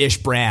Laurent-ish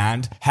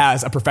brand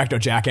has a Perfecto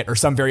jacket or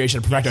some variation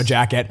of Perfecto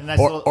jacket. A nice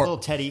little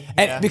teddy.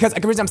 And because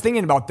the reason I'm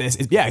thinking about this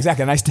is, yeah,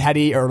 exactly, a nice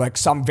teddy or like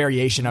some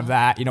variation of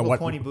that. You know what?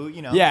 Pointy boot,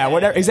 you know. Yeah,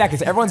 whatever. Exactly.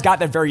 So everyone's got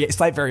that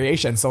slight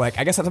variation. So like,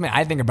 I guess that's something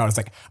I think about. It's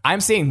like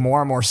I'm seeing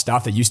more and more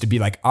stuff that used to be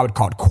like I would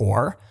call it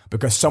core.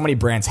 Because so many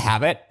brands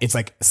have it, it's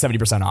like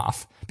 70%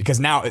 off. Because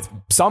now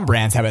some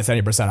brands have it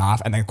 70%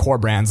 off, and then core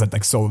brands that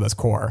like sold as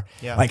core.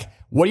 Yeah. Like,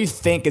 what do you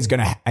think is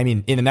gonna? I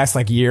mean, in the next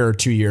like year or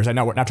 2 years, I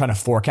know we're not trying to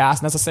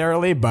forecast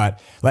necessarily, but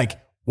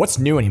like, what's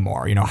new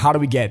anymore? You know, how do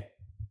we get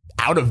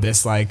out of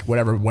this like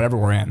whatever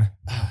we're in?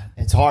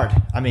 It's hard.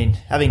 I mean,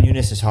 having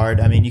newness is hard.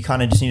 I mean, you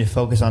kind of just need to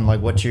focus on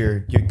like what you're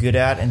good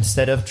at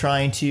instead of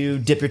trying to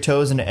dip your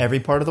toes into every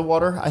part of the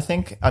water, I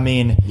think. I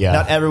mean,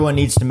 not everyone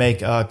needs to make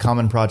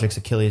Common Project's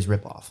Achilles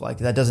ripoff. Like,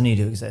 that doesn't need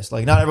to exist.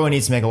 Like, not everyone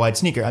needs to make a white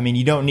sneaker. I mean,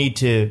 you don't need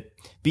to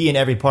be in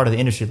every part of the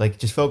industry. Like,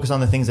 just focus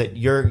on the things that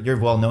you're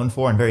well known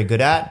for and very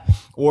good at.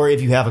 Or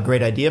if you have a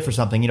great idea for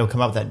something, you know,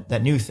 come up with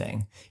that new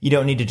thing. You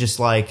don't need to just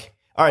like,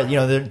 all right, you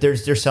know,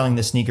 they're selling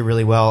this sneaker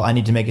really well. I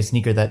need to make a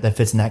sneaker that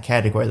fits in that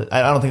category.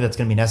 I don't think that's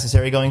going to be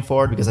necessary going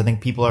forward, because I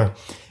think people are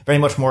very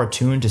much more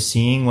attuned to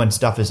seeing when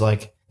stuff is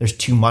like, there's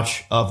too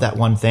much of that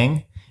one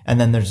thing. And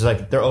then there's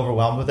like, they're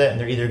overwhelmed with it, and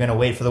they're either going to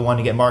wait for the one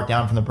to get marked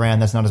down from the brand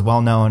that's not as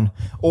well known,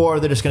 or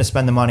they're just going to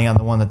spend the money on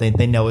the one that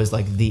they know is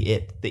like the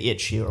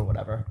it shoe or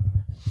whatever.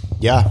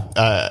 Yeah,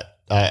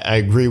 I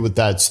agree with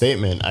that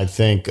statement. I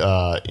think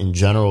in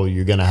general,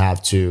 you're going to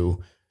have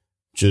to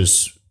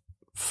just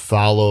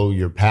follow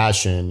your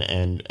passion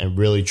and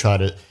really try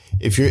to,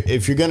 if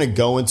you're going to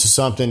go into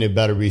something, it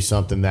better be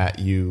something that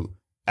you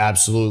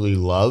absolutely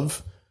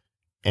love.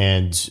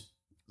 And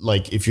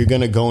like, if you're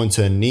going to go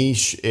into a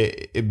niche,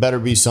 it better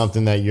be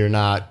something that you're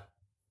not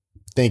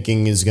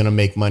thinking is going to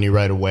make money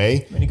right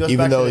away. I mean, it goes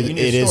even back though to you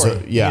need it a is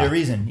story. yeah. You need a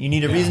reason. You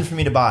need a reason for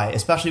me to buy,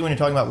 especially when you're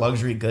talking about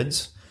luxury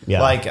goods. Yeah.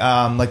 Like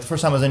the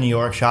first time I was in New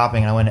York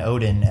shopping, and I went to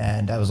Odin,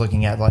 and I was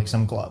looking at like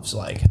some gloves.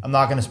 Like, I'm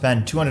not going to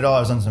spend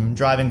 $200 on some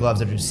driving gloves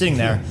that are just sitting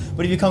there.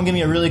 But if you come give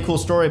me a really cool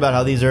story about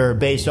how these are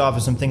based off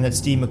of something that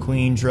Steve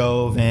McQueen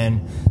drove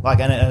in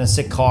a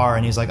sick car,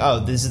 and he's like,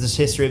 oh, this is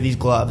the history of these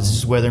gloves. This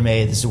is where they're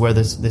made. This is where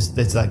this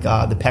like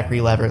the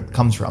peccary leather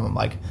comes from. I'm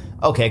like,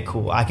 okay,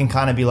 cool. I can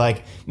kind of be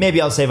like,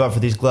 maybe I'll save up for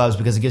these gloves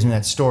because it gives me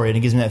that story and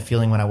it gives me that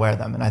feeling when I wear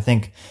them. And I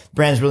think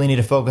brands really need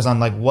to focus on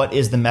like, what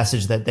is the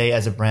message that they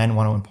as a brand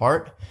want to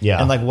impart? Yeah.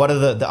 And like, what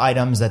are the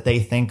items that they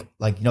think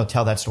like, you know,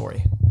 tell that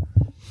story?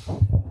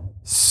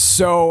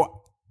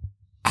 So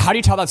how do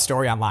you tell that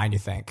story online, you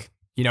think?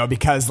 You know,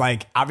 because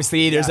like,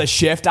 obviously there's a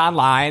shift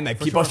online, like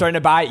people are starting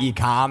to buy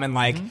e-com, and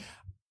like,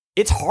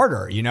 it's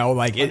harder, you know,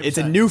 like it's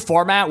a new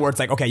format where it's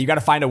like, okay, you got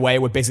to find a way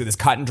with basically this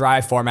cut and dry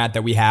format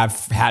that we have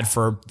had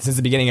since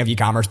the beginning of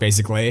e-commerce,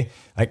 basically.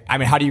 Like, I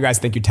mean, how do you guys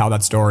think you tell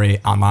that story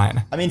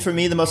online? I mean, for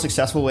me, the most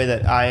successful way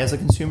that I, as a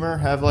consumer,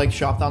 have like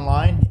shopped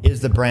online is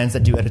the brands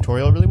that do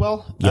editorial really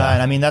well. Yeah.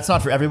 And I mean, that's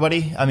not for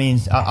everybody. I mean,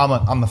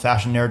 I'm a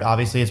fashion nerd,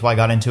 obviously. It's why I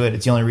got into it.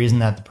 It's the only reason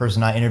that the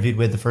person I interviewed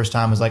with the first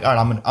time was like, all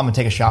right, I'm gonna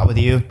take a shot with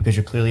you because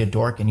you're clearly a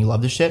dork and you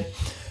love this shit.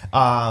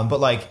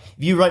 But like,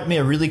 if you write me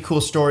a really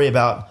cool story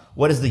about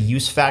what is the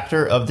use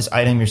factor of this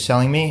item you're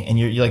selling me, and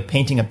you're like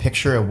painting a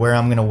picture of where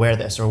I'm going to wear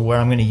this or where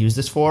I'm going to use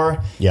this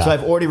for. Yeah. So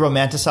I've already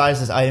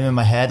romanticized this item in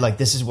my head, like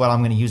this is what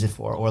I'm going to use it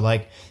for. Or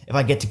like if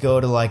I get to go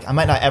to like, I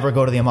might not ever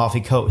go to the Amalfi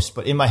Coast,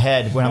 but in my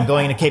head when I'm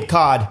going to Cape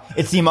Cod,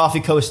 it's the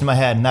Amalfi Coast in my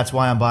head, and that's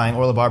why I'm buying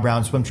Orla Bar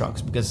Brown swim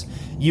trunks, because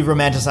you've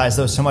romanticized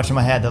those so much in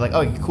my head. They're like,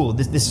 oh, cool,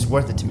 this is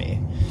worth it to me,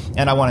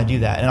 and I want to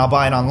do that. And I'll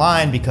buy it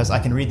online because I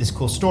can read this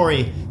cool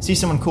story, see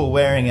someone cool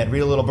wearing it,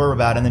 read a little blurb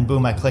about it, and then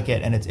boom, I click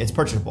it, and it's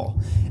purchasable.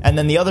 And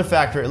then the other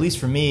factor, at least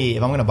for me,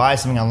 if I'm going to buy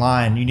something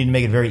online, you need to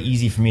make it very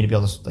easy for me to be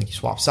able to like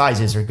swap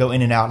sizes or go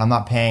in and out, and I'm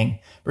not paying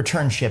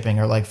return shipping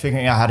or like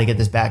figuring out how to get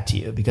this back to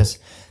you, because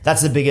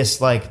that's the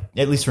biggest, like,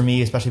 at least for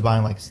me, especially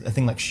buying like a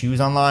thing like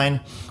shoes online,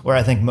 where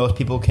I think most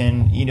people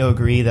can,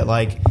 agree that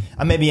like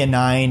I may be a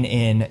 9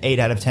 in 8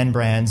 out of 10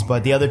 brands,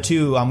 but the other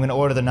 2, I'm going to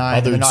order the 9,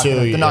 and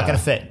they're not going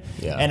to fit.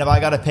 Yeah. And if I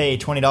got to pay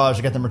 $20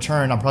 to get them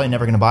returned, I'm probably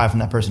never going to buy from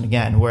that person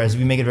again. Whereas if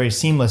you make it very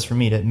seamless for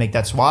me to make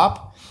that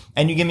swap,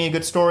 and you give me a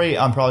good story,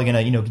 I'm probably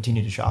going to,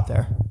 continue to shop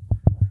there.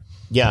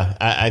 Yeah,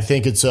 I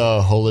think it's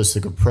a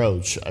holistic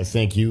approach. I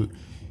think you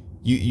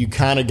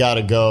kind of got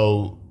to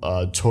go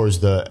towards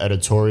the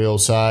editorial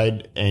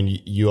side, and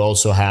you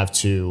also have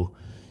to,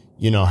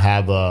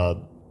 have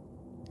a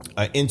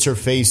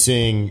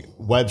interfacing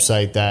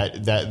website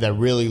that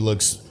really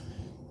looks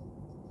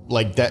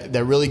like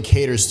that really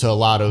caters to a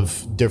lot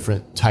of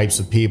different types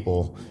of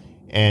people,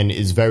 and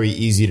is very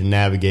easy to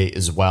navigate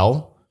as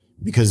well.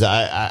 Because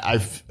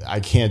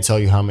I can't tell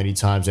you how many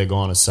times I go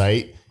on a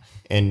site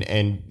and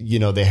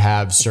they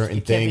have certain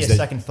it can't things be a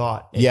second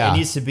thought. It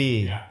needs to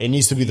be. Yeah. It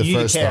needs to be the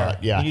first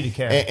thought. Yeah, you need to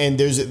care. And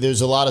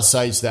there's a lot of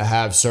sites that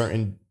have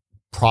certain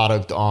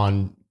product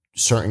on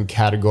certain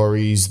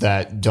categories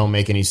that don't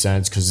make any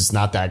sense because it's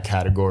not that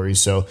category.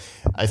 So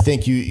I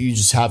think you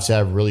just have to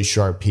have really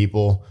sharp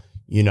people,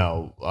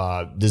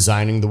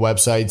 designing the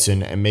websites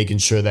and making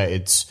sure that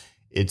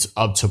it's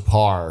up to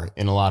par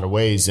in a lot of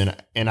ways.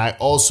 And I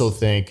also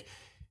think,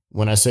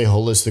 when I say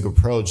holistic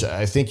approach,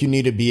 I think you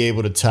need to be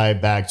able to tie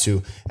it back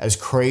to, as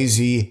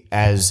crazy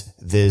as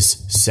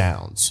this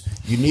sounds,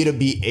 you need to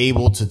be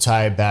able to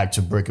tie it back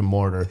to brick and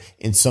mortar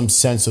in some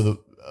sense of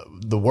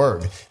the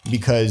word,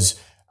 because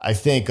I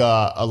think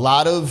a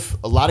lot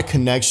of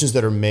connections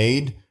that are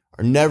made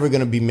are never going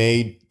to be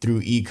made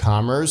through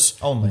e-commerce.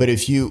 But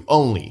if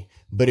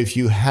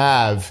you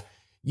have,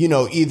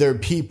 either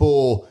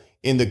people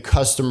in the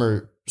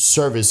customer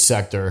service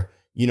sector,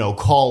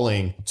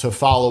 calling to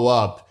follow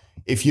up.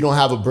 If you don't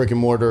have a brick and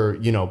mortar,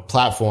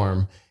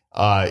 platform,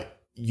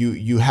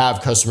 you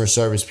have customer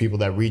service people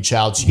that reach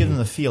out to you. Give them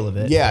the feel of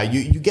it. Yeah,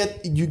 you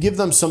give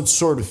them some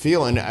sort of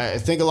feel, and I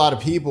think a lot of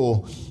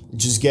people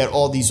just get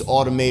all these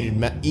automated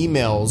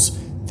emails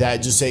that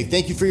just say,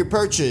 thank you for your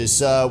purchase.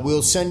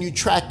 We'll send you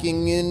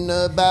tracking in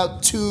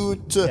about 2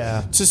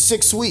 to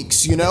 6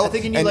 weeks, I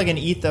think you need like an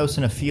ethos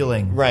and a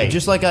feeling. Right.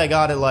 Just like I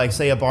got it, like,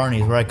 say, at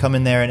Barney's, where I come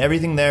in there and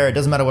everything there, it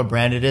doesn't matter what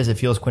brand it is, it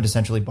feels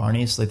quintessentially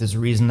Barney's. Like, there's a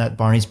reason that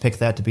Barney's picked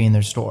that to be in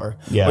their store.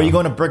 Yeah. Or you go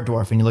into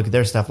Bergdorf and you look at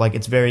their stuff, like,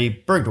 it's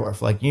very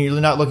Bergdorf. Like, you're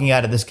not looking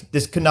at it,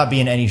 this could not be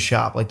in any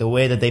shop. Like, the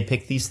way that they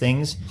pick these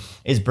things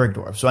is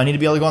Bergdorf. So I need to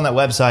be able to go on that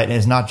website, and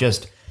it's not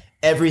just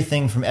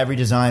everything from every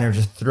designer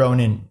just thrown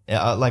in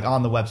like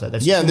on the website.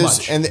 That's too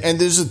much. And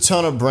there's a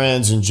ton of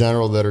brands in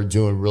general that are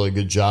doing really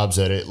good jobs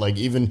at it. Like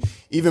even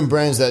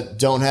brands that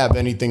don't have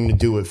anything to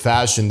do with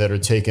fashion that are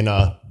taking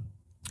a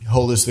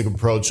holistic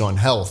approach on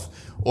health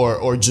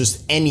or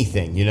just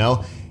anything,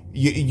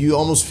 you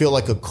almost feel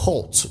like a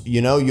cult,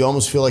 you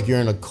almost feel like you're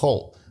in a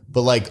cult,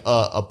 but like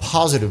a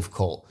positive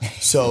cult.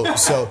 So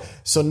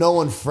no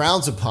one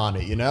frowns upon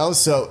it,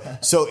 so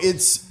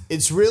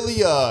it's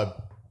really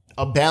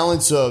a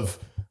balance of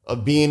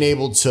being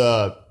able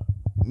to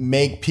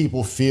make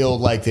people feel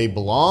like they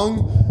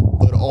belong,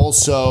 but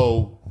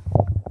also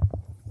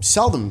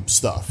sell them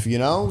stuff,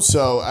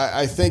 So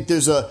I think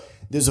there's a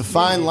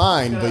fine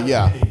line, but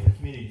yeah.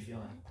 Community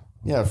feeling.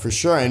 Yeah, for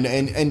sure.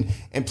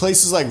 And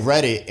places like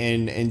Reddit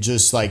and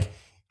just like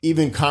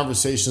even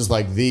conversations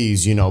like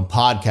these,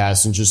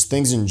 podcasts and just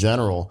things in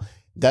general,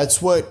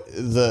 that's what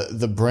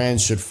the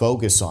brands should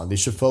focus on. They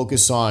should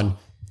focus on,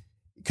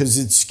 because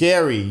it's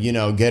scary,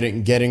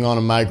 getting on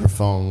a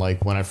microphone.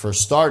 Like when I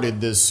first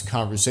started this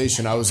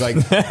conversation, I was like,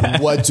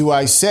 what do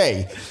I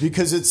say?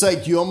 Because it's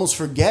like you almost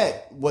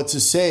forget what to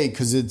say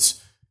because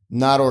it's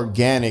not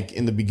organic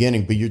in the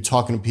beginning, but you're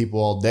talking to people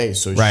all day.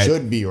 So it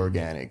should be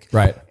organic.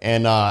 Right.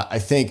 And I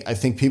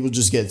think people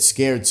just get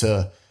scared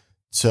to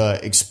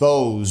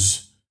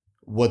expose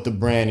what the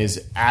brand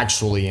is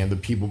actually and the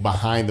people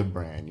behind the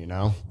brand,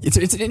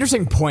 It's an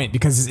interesting point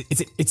because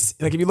it's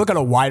like if you look at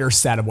a wider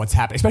set of what's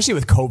happening, especially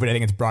with COVID, I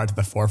think it's brought to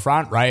the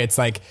forefront, right? It's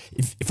like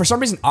if for some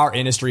reason our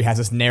industry has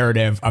this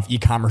narrative of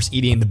e-commerce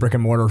eating the brick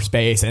and mortar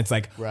space, and it's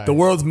like the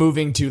world's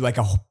moving to like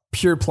a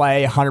pure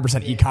play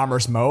 100%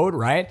 e-commerce mode,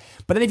 right?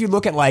 But then if you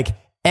look at like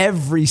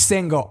every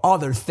single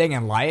other thing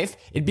in life,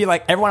 it'd be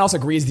like everyone else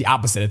agrees the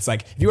opposite. It's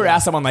like if you were to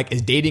ask someone like,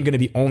 is dating going to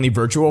be only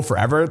virtual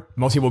forever?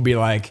 Most people would be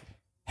like,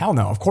 hell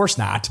no, of course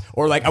not.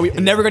 Or like, are we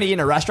never going to eat in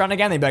a restaurant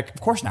again? They'd be like,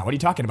 of course not. What are you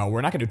talking about?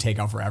 We're not going to do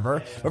takeout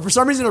forever. But for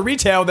some reason in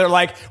retail, they're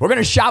like, we're going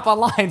to shop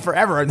online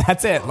forever. And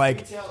that's it. Like,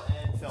 Retail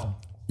and film.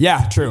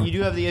 yeah, true. You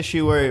do have the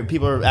issue where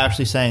people are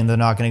actually saying they're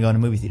not going to go into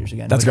movie theaters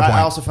again. That's a Which good point.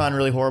 I also find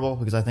really horrible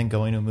because I think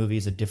going to a movie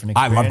is a different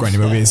I experience. love going to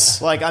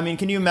movies. Like, I mean,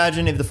 can you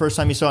imagine if the first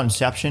time you saw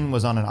Inception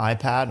was on an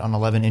iPad on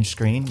an 11-inch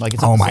screen? Like,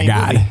 it's not Oh the my same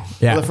God. movie.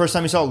 Yeah. Or the first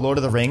time you saw Lord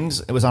of the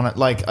Rings, it was on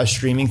a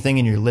streaming thing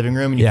in your living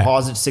room, and you Yeah.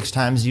 pause it 6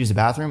 times to use the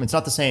bathroom. It's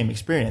not the same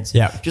experience.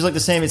 Yeah. Just like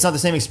it's not the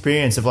same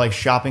experience of like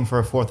shopping for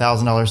a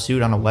 $4,000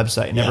 suit on a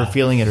website, never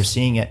feeling it or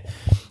seeing it,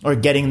 or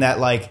getting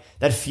that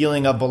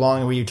feeling of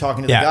belonging where you're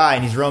talking to the Yeah. guy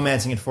and he's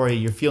romancing it for you.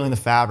 You're feeling the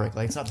fabric.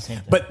 Like, it's not the same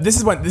thing. But this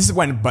is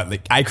when, but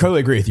like, I totally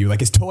agree with you.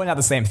 Like, it's totally not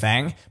the same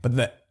thing, but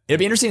it'd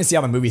be interesting to see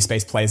how the movie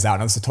space plays out.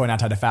 And this is totally not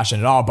tied to fashion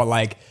at all, but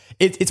like,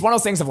 it's one of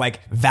those things of like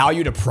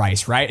value to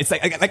price, right? It's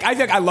like I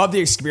feel like I love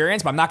the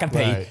experience, but I'm not going to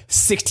pay Right.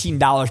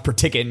 $16 per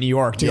ticket in New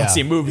York to go Yeah.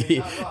 see a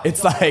movie.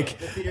 It's like,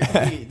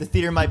 The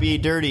theater might be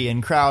dirty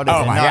and crowded Oh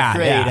and my not God,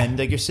 great, yeah. and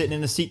like you're sitting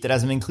in a seat that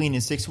hasn't been cleaned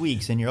in 6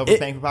 weeks, and you're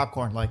overpaying for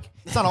popcorn. Like,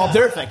 it's not all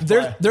perfect.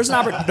 there's an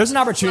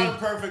opportunity.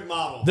 Perfect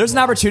model. There's an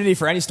opportunity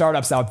for any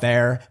startups out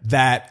there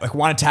that like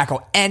want to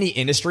tackle any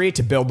industry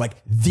to build like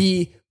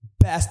the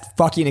best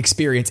fucking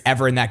experience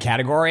ever in that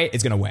category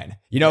is going to win.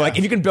 You know, like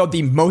if you can build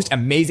the most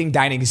amazing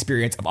dining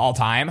experience of all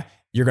time,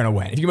 you're going to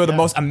win. If you can build the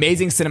most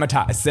amazing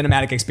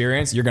cinematic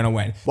experience, you're going to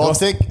win. Well,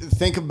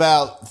 think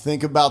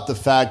about the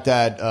fact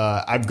that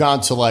I've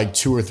gone to like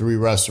 2 or 3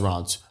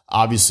 restaurants,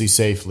 obviously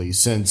safely,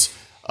 since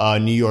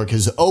New York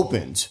has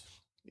opened,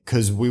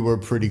 because we were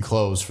pretty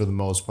close for the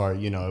most part.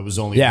 You know, it was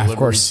only Yeah, of delivery,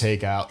 course.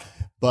 takeout.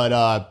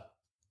 But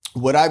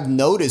what I've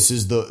noticed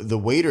is the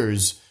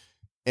waiters,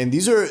 and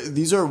these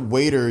are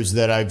waiters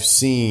that I've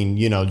seen,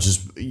 you know,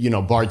 just, you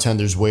know,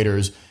 bartenders,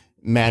 waiters,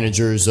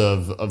 managers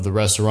of the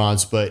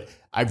restaurants, but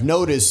I've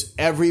noticed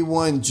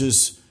everyone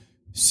just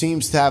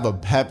seems to have a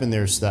pep in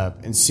their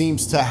step and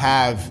seems to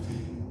have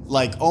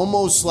like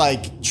almost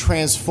like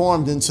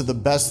transformed into the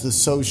best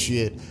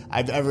associate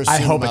I've ever seen I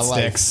hope in my it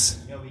life. sticks.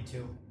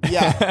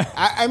 Yeah,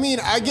 I mean,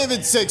 I give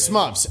it 6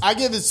 months. But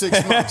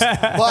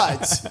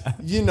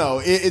you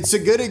know, it's a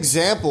good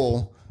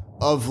example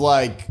of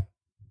like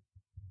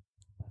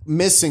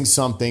missing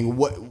something.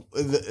 What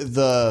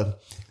the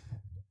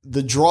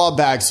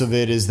drawbacks of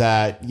it is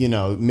that, you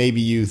know,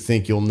 maybe you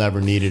think you'll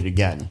never need it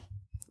again,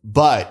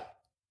 but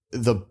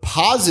the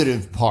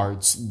positive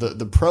parts,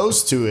 the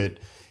pros to it,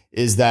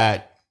 is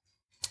that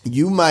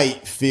you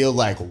might feel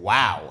like,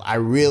 wow, I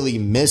really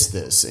miss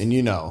this, and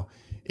you know,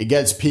 it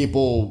gets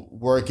people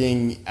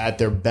working at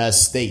their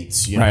best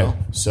states, you know? Right.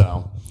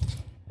 So,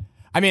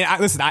 I mean,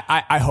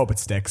 I hope it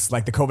sticks.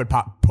 Like the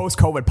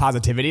post-COVID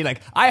positivity.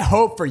 Like I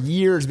hope for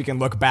years we can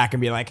look back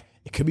and be like,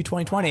 it could be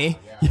 2020.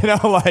 You know,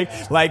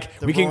 like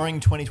The we can. roaring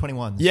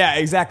 2021s. Yeah,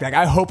 exactly. Like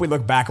I hope we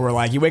look back and we're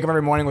like, you wake up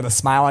every morning with a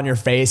smile on your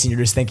face and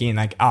you're just thinking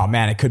like, oh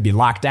man, it could be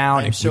lockdown.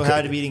 I'm It- so we could-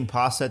 happy to be eating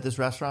pasta at this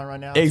restaurant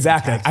right now.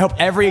 Exactly. Like, I hope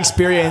every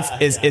experience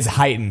is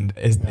heightened.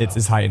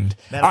 Is heightened.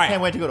 Man, All I right.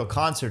 can't wait to go to a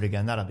concert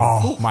again. That'll be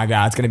Oh my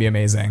god, it's gonna be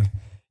amazing.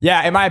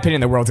 Yeah, in my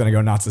opinion, the world's gonna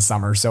go nuts this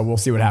summer. So we'll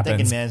see what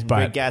happens. thinking, man. But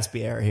Great Gatsby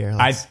era here.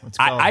 I Let's go.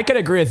 I could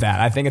agree with that.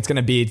 I think it's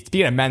gonna be,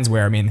 speaking of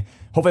menswear. I mean,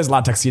 hopefully there's a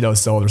lot of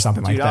tuxedos sold or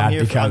something Dude, like that. I'm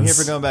here because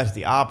for going back to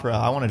the opera.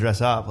 I want to dress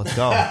up. Let's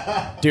go.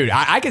 dude,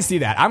 I can see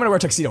that. I'm gonna wear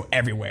tuxedo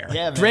everywhere.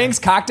 Yeah, man. Drinks,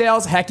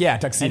 cocktails, heck yeah, Any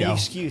tuxedo.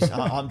 excuse.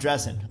 I'm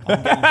dressing.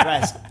 I'm getting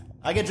dressed.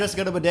 I get dressed to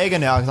go to bodega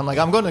now because I'm like,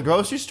 I'm going to the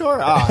grocery store.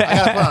 Oh, I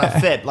gotta put on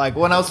a fit. Like,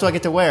 when else do I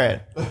get to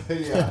wear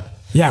it?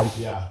 Yeah.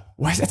 yeah.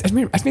 Why that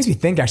makes me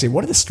think actually,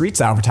 what have the street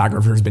style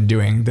photographers been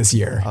doing this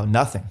year? Oh,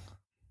 nothing.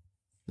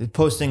 They're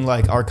posting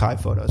like archive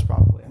photos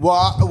probably.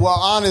 Well,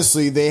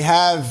 honestly, they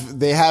have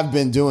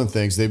been doing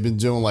things. They've been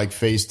doing like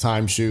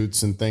FaceTime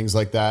shoots and things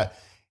like that.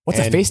 What's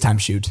And- a FaceTime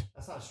shoot?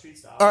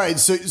 All right,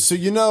 so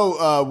you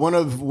know, one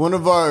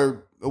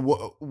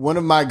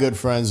of my good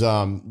friends,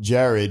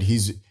 Jared.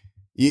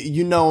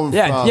 You know him.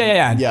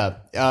 Yeah.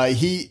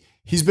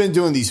 He's been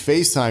doing these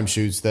FaceTime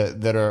shoots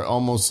that are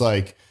almost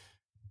like,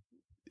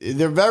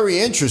 they're very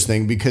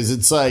interesting because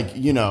it's like,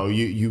 you know,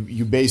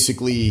 you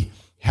basically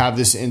have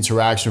this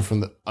interaction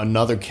from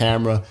another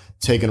camera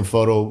taking a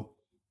photo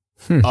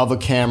of a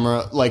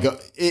camera. Like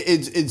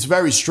it's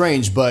very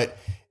strange, but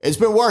it's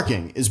been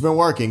working. It's been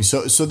working.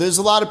 So there's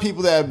a lot of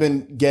people that have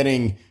been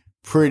getting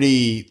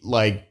pretty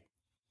like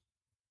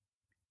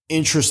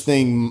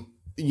interesting,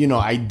 you know,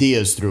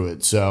 ideas through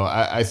it. So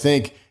I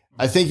think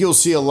you'll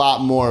see a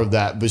lot more of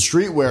that. But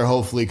streetwear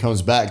hopefully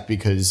comes back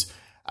because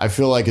I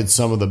feel like it's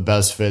some of the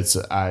best fits.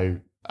 I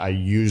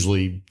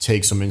usually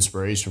take some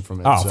inspiration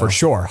from it. Oh, So, for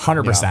sure,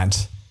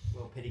 100%.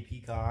 Little Pitty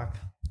Peacock.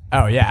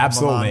 Oh yeah,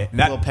 absolutely.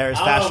 Little Paris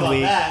Fashion Week.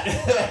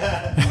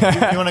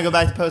 You want to go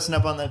back to posting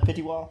up on the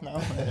Pitty wall?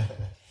 No.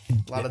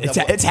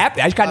 It's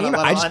happening. I just got an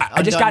email.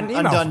 I just got an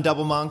email. Undone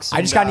double monks.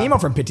 I just got an email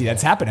from Pitti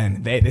that's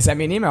happening. They sent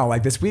me an email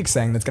like this week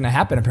saying that's going to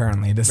happen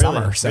apparently this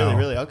summer. So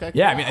really, okay.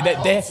 Yeah, I mean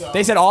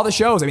they said all the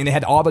shows. I mean they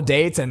had all the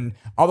dates, and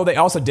although they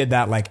also did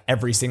that like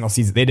every single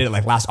season, they did it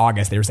like last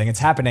August. They were saying it's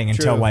happening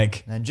until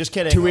like and just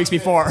kidding 2 weeks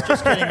before.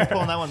 Just kidding, you're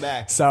pulling that one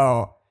back. So,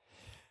 all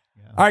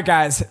right,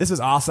 guys, this was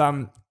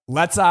awesome.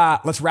 Let's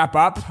wrap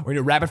up. We do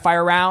a rapid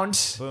fire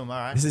round. Boom. All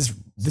right.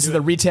 This is the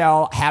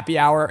retail happy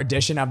hour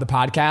edition of the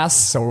podcast.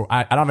 So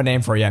I don't have a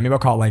name for it yet. Maybe I'll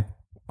call it like,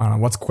 I don't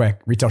know, what's quick?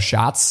 Retail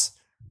shots.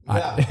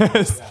 Yeah.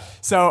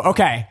 So,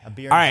 okay. A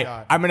beer all and right. a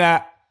shot. I'm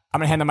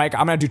gonna hand the mic.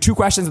 I'm gonna do 2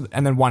 questions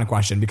and then 1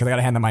 question because I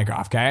gotta hand the mic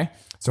off. Okay.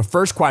 So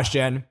first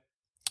question,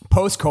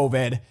 post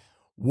COVID,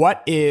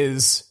 what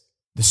is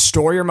the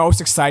store you're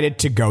most excited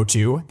to go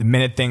to the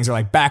minute things are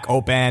like back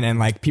open and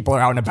like people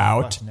are out and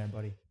about? Question there,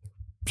 buddy.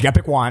 You gotta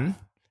pick one.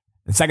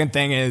 The second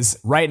thing is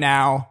right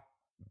now,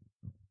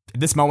 at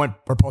this moment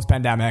or post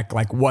pandemic,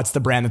 like what's the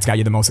brand that's got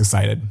you the most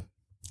excited?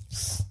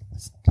 It's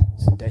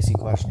a dicey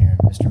question here,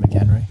 Mr.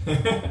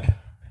 McHenry.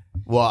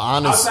 Well,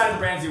 honestly, Outside of the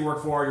brands you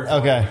work for,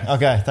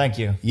 Okay. Thank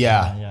you.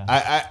 yeah.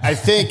 I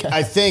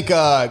think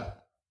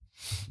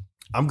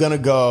I'm gonna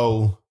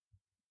go.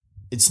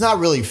 It's not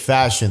really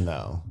fashion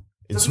though.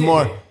 It's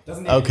more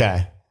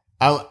okay.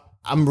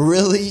 I'm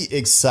really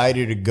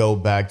excited to go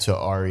back to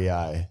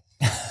REI.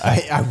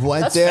 I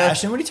went That's there.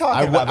 fashion. What are you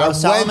talking about? I Bro?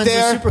 Salomons went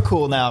there. are super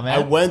cool now, man.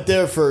 I went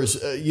there for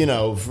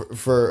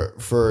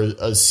for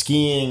a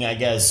skiing, I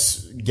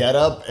guess,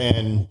 getup,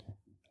 and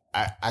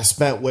I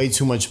spent way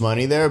too much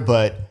money there.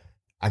 But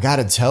I got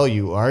to tell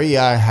you, REI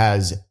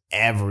has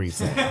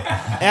everything,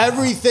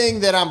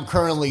 everything that I'm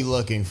currently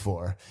looking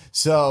for.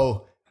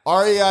 So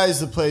REI is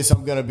the place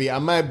I'm gonna be. I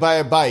might buy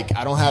a bike.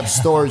 I don't have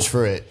storage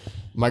for it.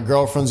 My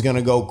girlfriend's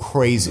gonna go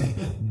crazy,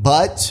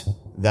 but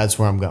that's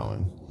where I'm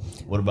going.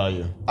 What about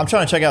you? I'm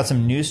trying to check out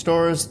some new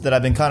stores that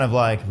I've been kind of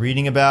like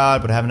reading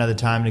about, but haven't had the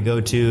time to go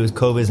to.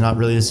 COVID is not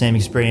really the same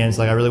experience.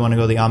 Like I really want to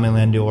go to the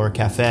Amilandor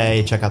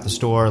Cafe, check out the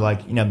store.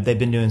 Like, you know, they've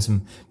been doing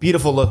some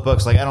beautiful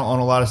lookbooks. Like I don't own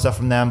a lot of stuff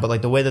from them, but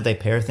like the way that they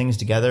pair things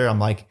together, I'm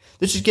like,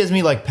 this just gives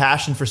me like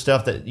passion for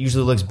stuff that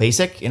usually looks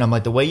basic. And I'm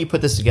like, the way you put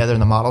this together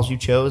and the models you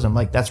chose, I'm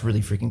like, that's really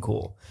freaking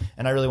cool.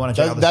 And I really want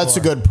to check out the That's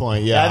store. a good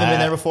point. Yeah. I haven't been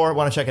there before.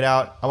 Want to check it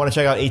out. I want to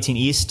check out 18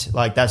 East.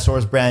 Like that store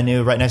is brand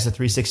new, right next to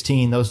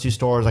 316. Those 2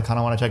 stores, I kind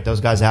of want to check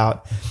those guys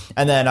out.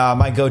 And then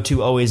my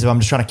go-to always, if I'm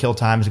just trying to kill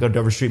time, is to go to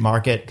Dover Street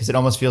Market because it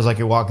almost feels like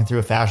you're walking through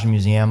a fashion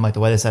museum, like the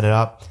way they set it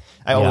up.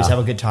 I always have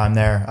a good time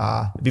there.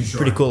 It'd be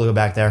pretty cool to go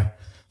back there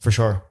for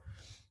sure.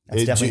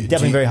 That's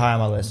definitely very high on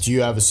my list. Do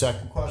you have a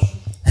second question?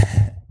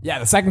 Yeah,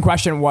 the second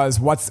question was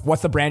what's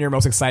the brand you're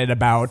most excited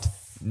about?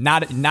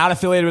 Not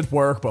affiliated with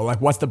work, but like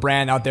what's the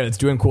brand out there that's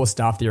doing cool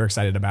stuff that you're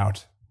excited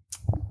about?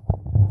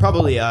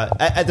 Probably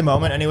at the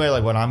moment anyway,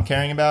 like what I'm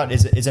caring about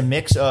is a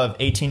mix of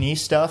 18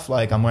 East stuff.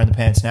 Like I'm wearing the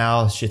pants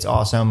now. Shit's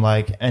awesome.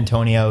 Like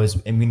Antonio has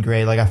been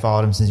great. Like I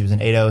followed him since he was in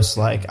Eidos.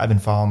 Like I've been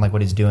following like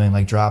what he's doing,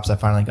 like drops. I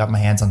finally got my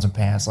hands on some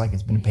pants. Like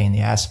it's been a pain in the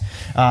ass,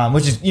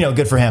 which is, you know,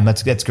 good for him.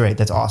 That's great.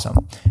 That's awesome.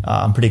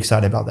 I'm pretty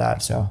excited about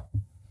that. So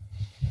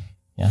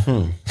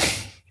yeah.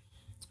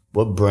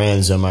 What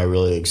brands am I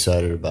really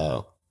excited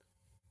about?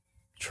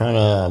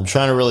 I'm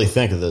trying to really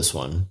think of this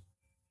one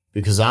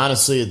because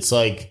honestly,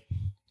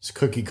 it's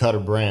cookie cutter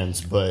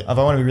brands, but If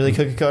I want to be really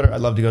cookie cutter,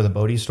 I'd love to go to the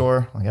Bodhi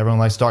store. Like everyone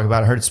likes to talk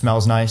about it. I heard it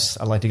smells nice.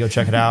 I'd like to go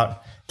check it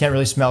out. Can't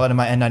really smell it in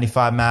my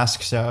N95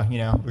 mask, so you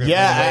know.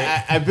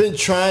 I've been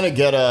trying to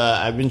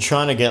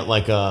get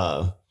like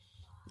a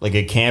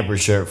camper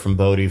shirt from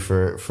Bodhi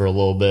for a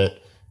little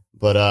bit,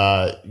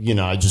 but you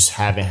know, I just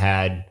haven't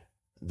had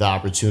the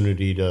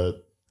opportunity to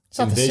It's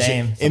not the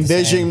same. It's not the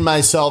envision same.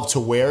 myself to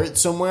wear it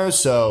somewhere.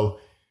 So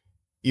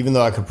even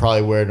though I could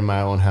probably wear it in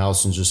my own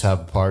house and just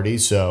have a party,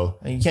 so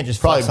You can't just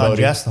Probably flex on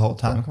Bodhi. Jess the whole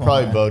time. Come on,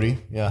 probably man. Bodhi.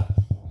 Yeah.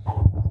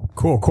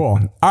 Cool.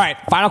 All right,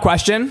 final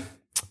question.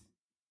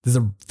 This is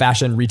a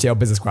fashion retail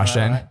business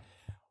question. All right.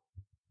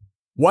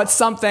 What's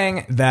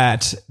something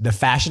that the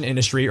fashion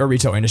industry or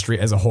retail industry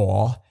as a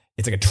whole,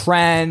 it's like a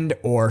trend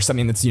or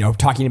something that's, you know,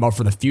 talking about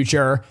for the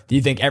future, do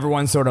you think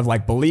everyone sort of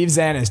like believes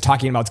in, is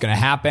talking about what's going to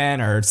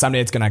happen or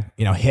someday it's going to,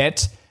 you know,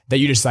 hit that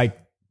you just like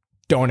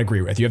don't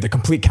agree with? You have the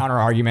complete counter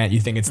argument.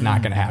 You think it's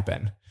not going to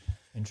happen.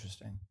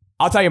 Interesting.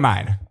 I'll tell you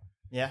mine.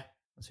 Yeah.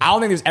 I don't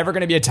think there's ever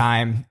going to be a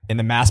time in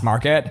the mass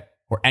market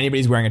where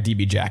anybody's wearing a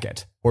DB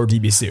jacket or a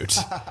DB suit.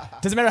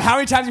 Doesn't matter how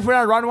many times you put it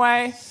on a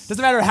runway.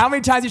 Doesn't matter how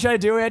many times you try to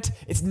do it.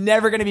 It's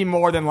never going to be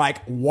more than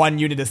like one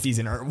unit a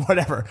season or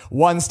whatever,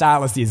 one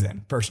style a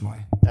season, personally.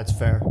 That's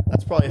fair.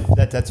 That's probably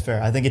that's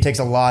fair. I think it takes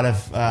a lot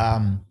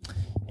of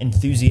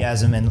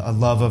enthusiasm and a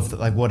love of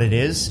like what it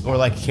is, or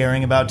like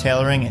caring about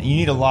tailoring. And you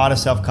need a lot of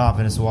self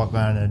confidence to walk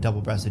around in a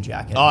double breasted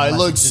jacket. Oh, it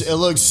Unless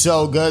looks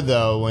so good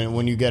though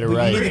when you get it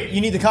right. You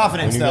need the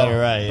confidence, When you though. get it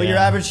right, But your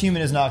yeah. average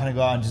human is not going to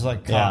go out and just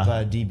like cop Yeah.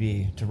 a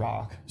DB to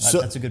rock.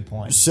 That's a good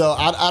point. So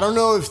I don't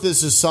know if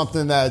this is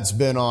something that's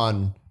been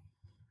on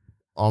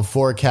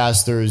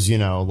forecasters, you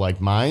know, like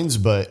minds,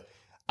 but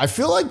I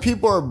feel like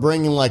people are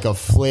bringing like a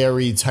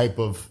flary type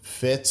of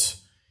fit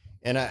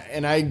and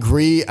I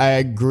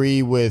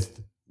agree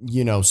with,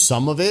 you know,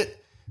 some of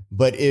it,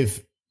 but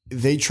if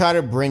they try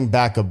to bring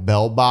back a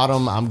bell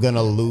bottom, I'm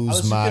gonna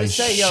lose my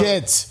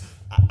shit.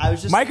 I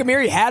was just Mike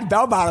Amiri had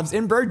bell bottoms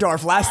in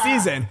Bergdorf last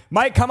season.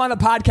 Mike, come on the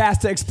podcast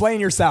to explain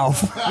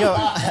yourself.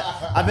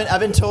 I've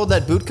been told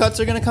that boot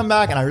cuts are going to come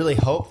back, and I really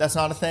hope that's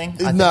not a thing.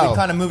 I think we've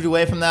kind of moved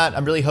away from that.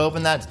 I'm really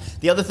hoping that.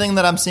 The other thing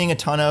that I'm seeing a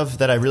ton of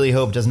that I really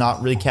hope does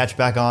not really catch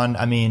back on.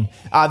 I mean,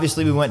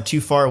 obviously we went too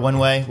far one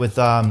way with,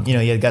 you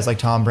had guys like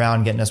Tom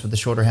Brown getting us with the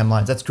shorter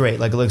hemlines. That's great.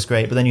 Like, it looks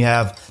great. But then you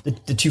have the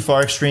too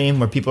far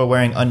extreme where people are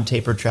wearing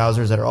untapered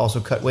trousers that are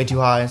also cut way too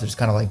high. So just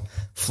kind of like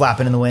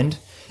flapping in the wind.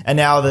 And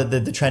now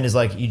the trend is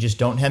like you just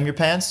don't hem your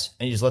pants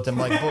and you just let them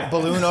like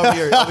balloon over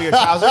your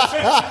trousers.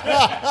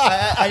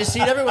 I just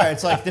see it everywhere.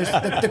 It's like there's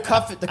the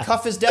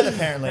cuff is dead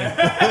apparently.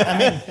 I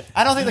mean,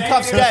 I don't think the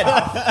cuff's dead.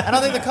 I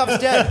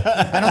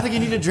don't think you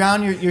need to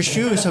drown your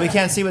shoes so we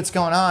can't see what's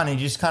going on and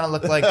you just kind of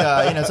look like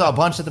it's all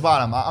bunched at the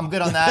bottom. I'm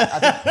good on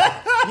that.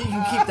 I think you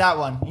can keep that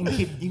one. You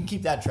can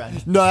keep that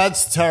trend. No,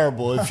 that's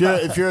terrible. If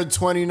you're a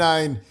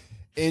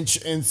 29-inch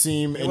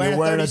inseam and you're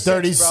wearing a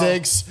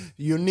 36,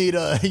 you need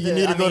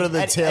to go to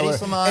the tailor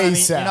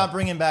ASAP. You're not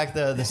bringing back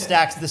the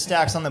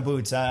stacks on the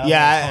boots.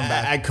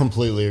 I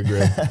completely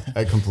agree.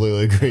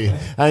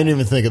 I didn't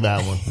even think of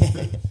that one.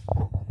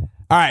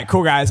 All right,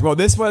 cool, guys. Well,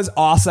 this was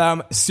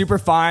awesome. Super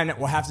fun.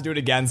 We'll have to do it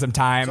again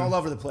sometime. It's all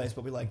over the place,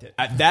 but we liked it.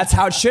 That's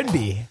how it should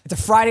be. It's a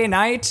Friday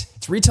night.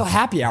 It's retail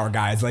happy hour,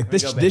 guys. Like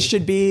this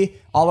should be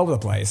all over the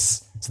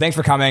place. So thanks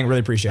for coming.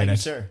 Really appreciate it. Thank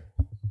you, sir.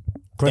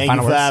 Thank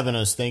you for having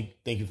us. Thank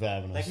you for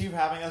having us. Thank you for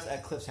having us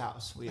at Cliff's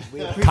house. We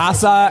appreciate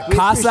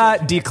Casa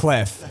de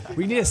Cliff.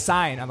 We need a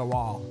sign on the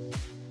wall.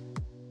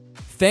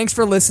 Thanks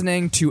for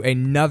listening to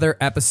another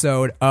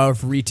episode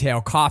of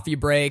Retail Coffee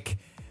Break.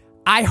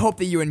 I hope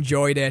that you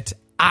enjoyed it.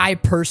 I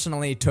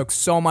personally took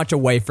so much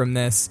away from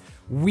this.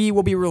 We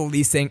will be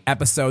releasing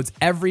episodes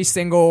every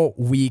single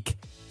week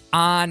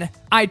on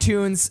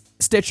iTunes,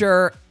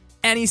 Stitcher,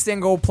 any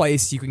single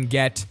place you can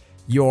get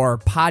your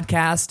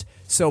podcast.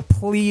 So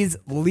please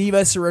leave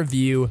us a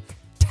review,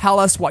 tell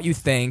us what you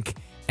think,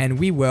 and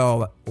we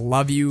will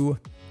love you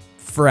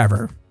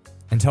forever.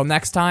 Until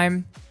next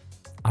time,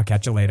 I'll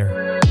catch you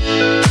later.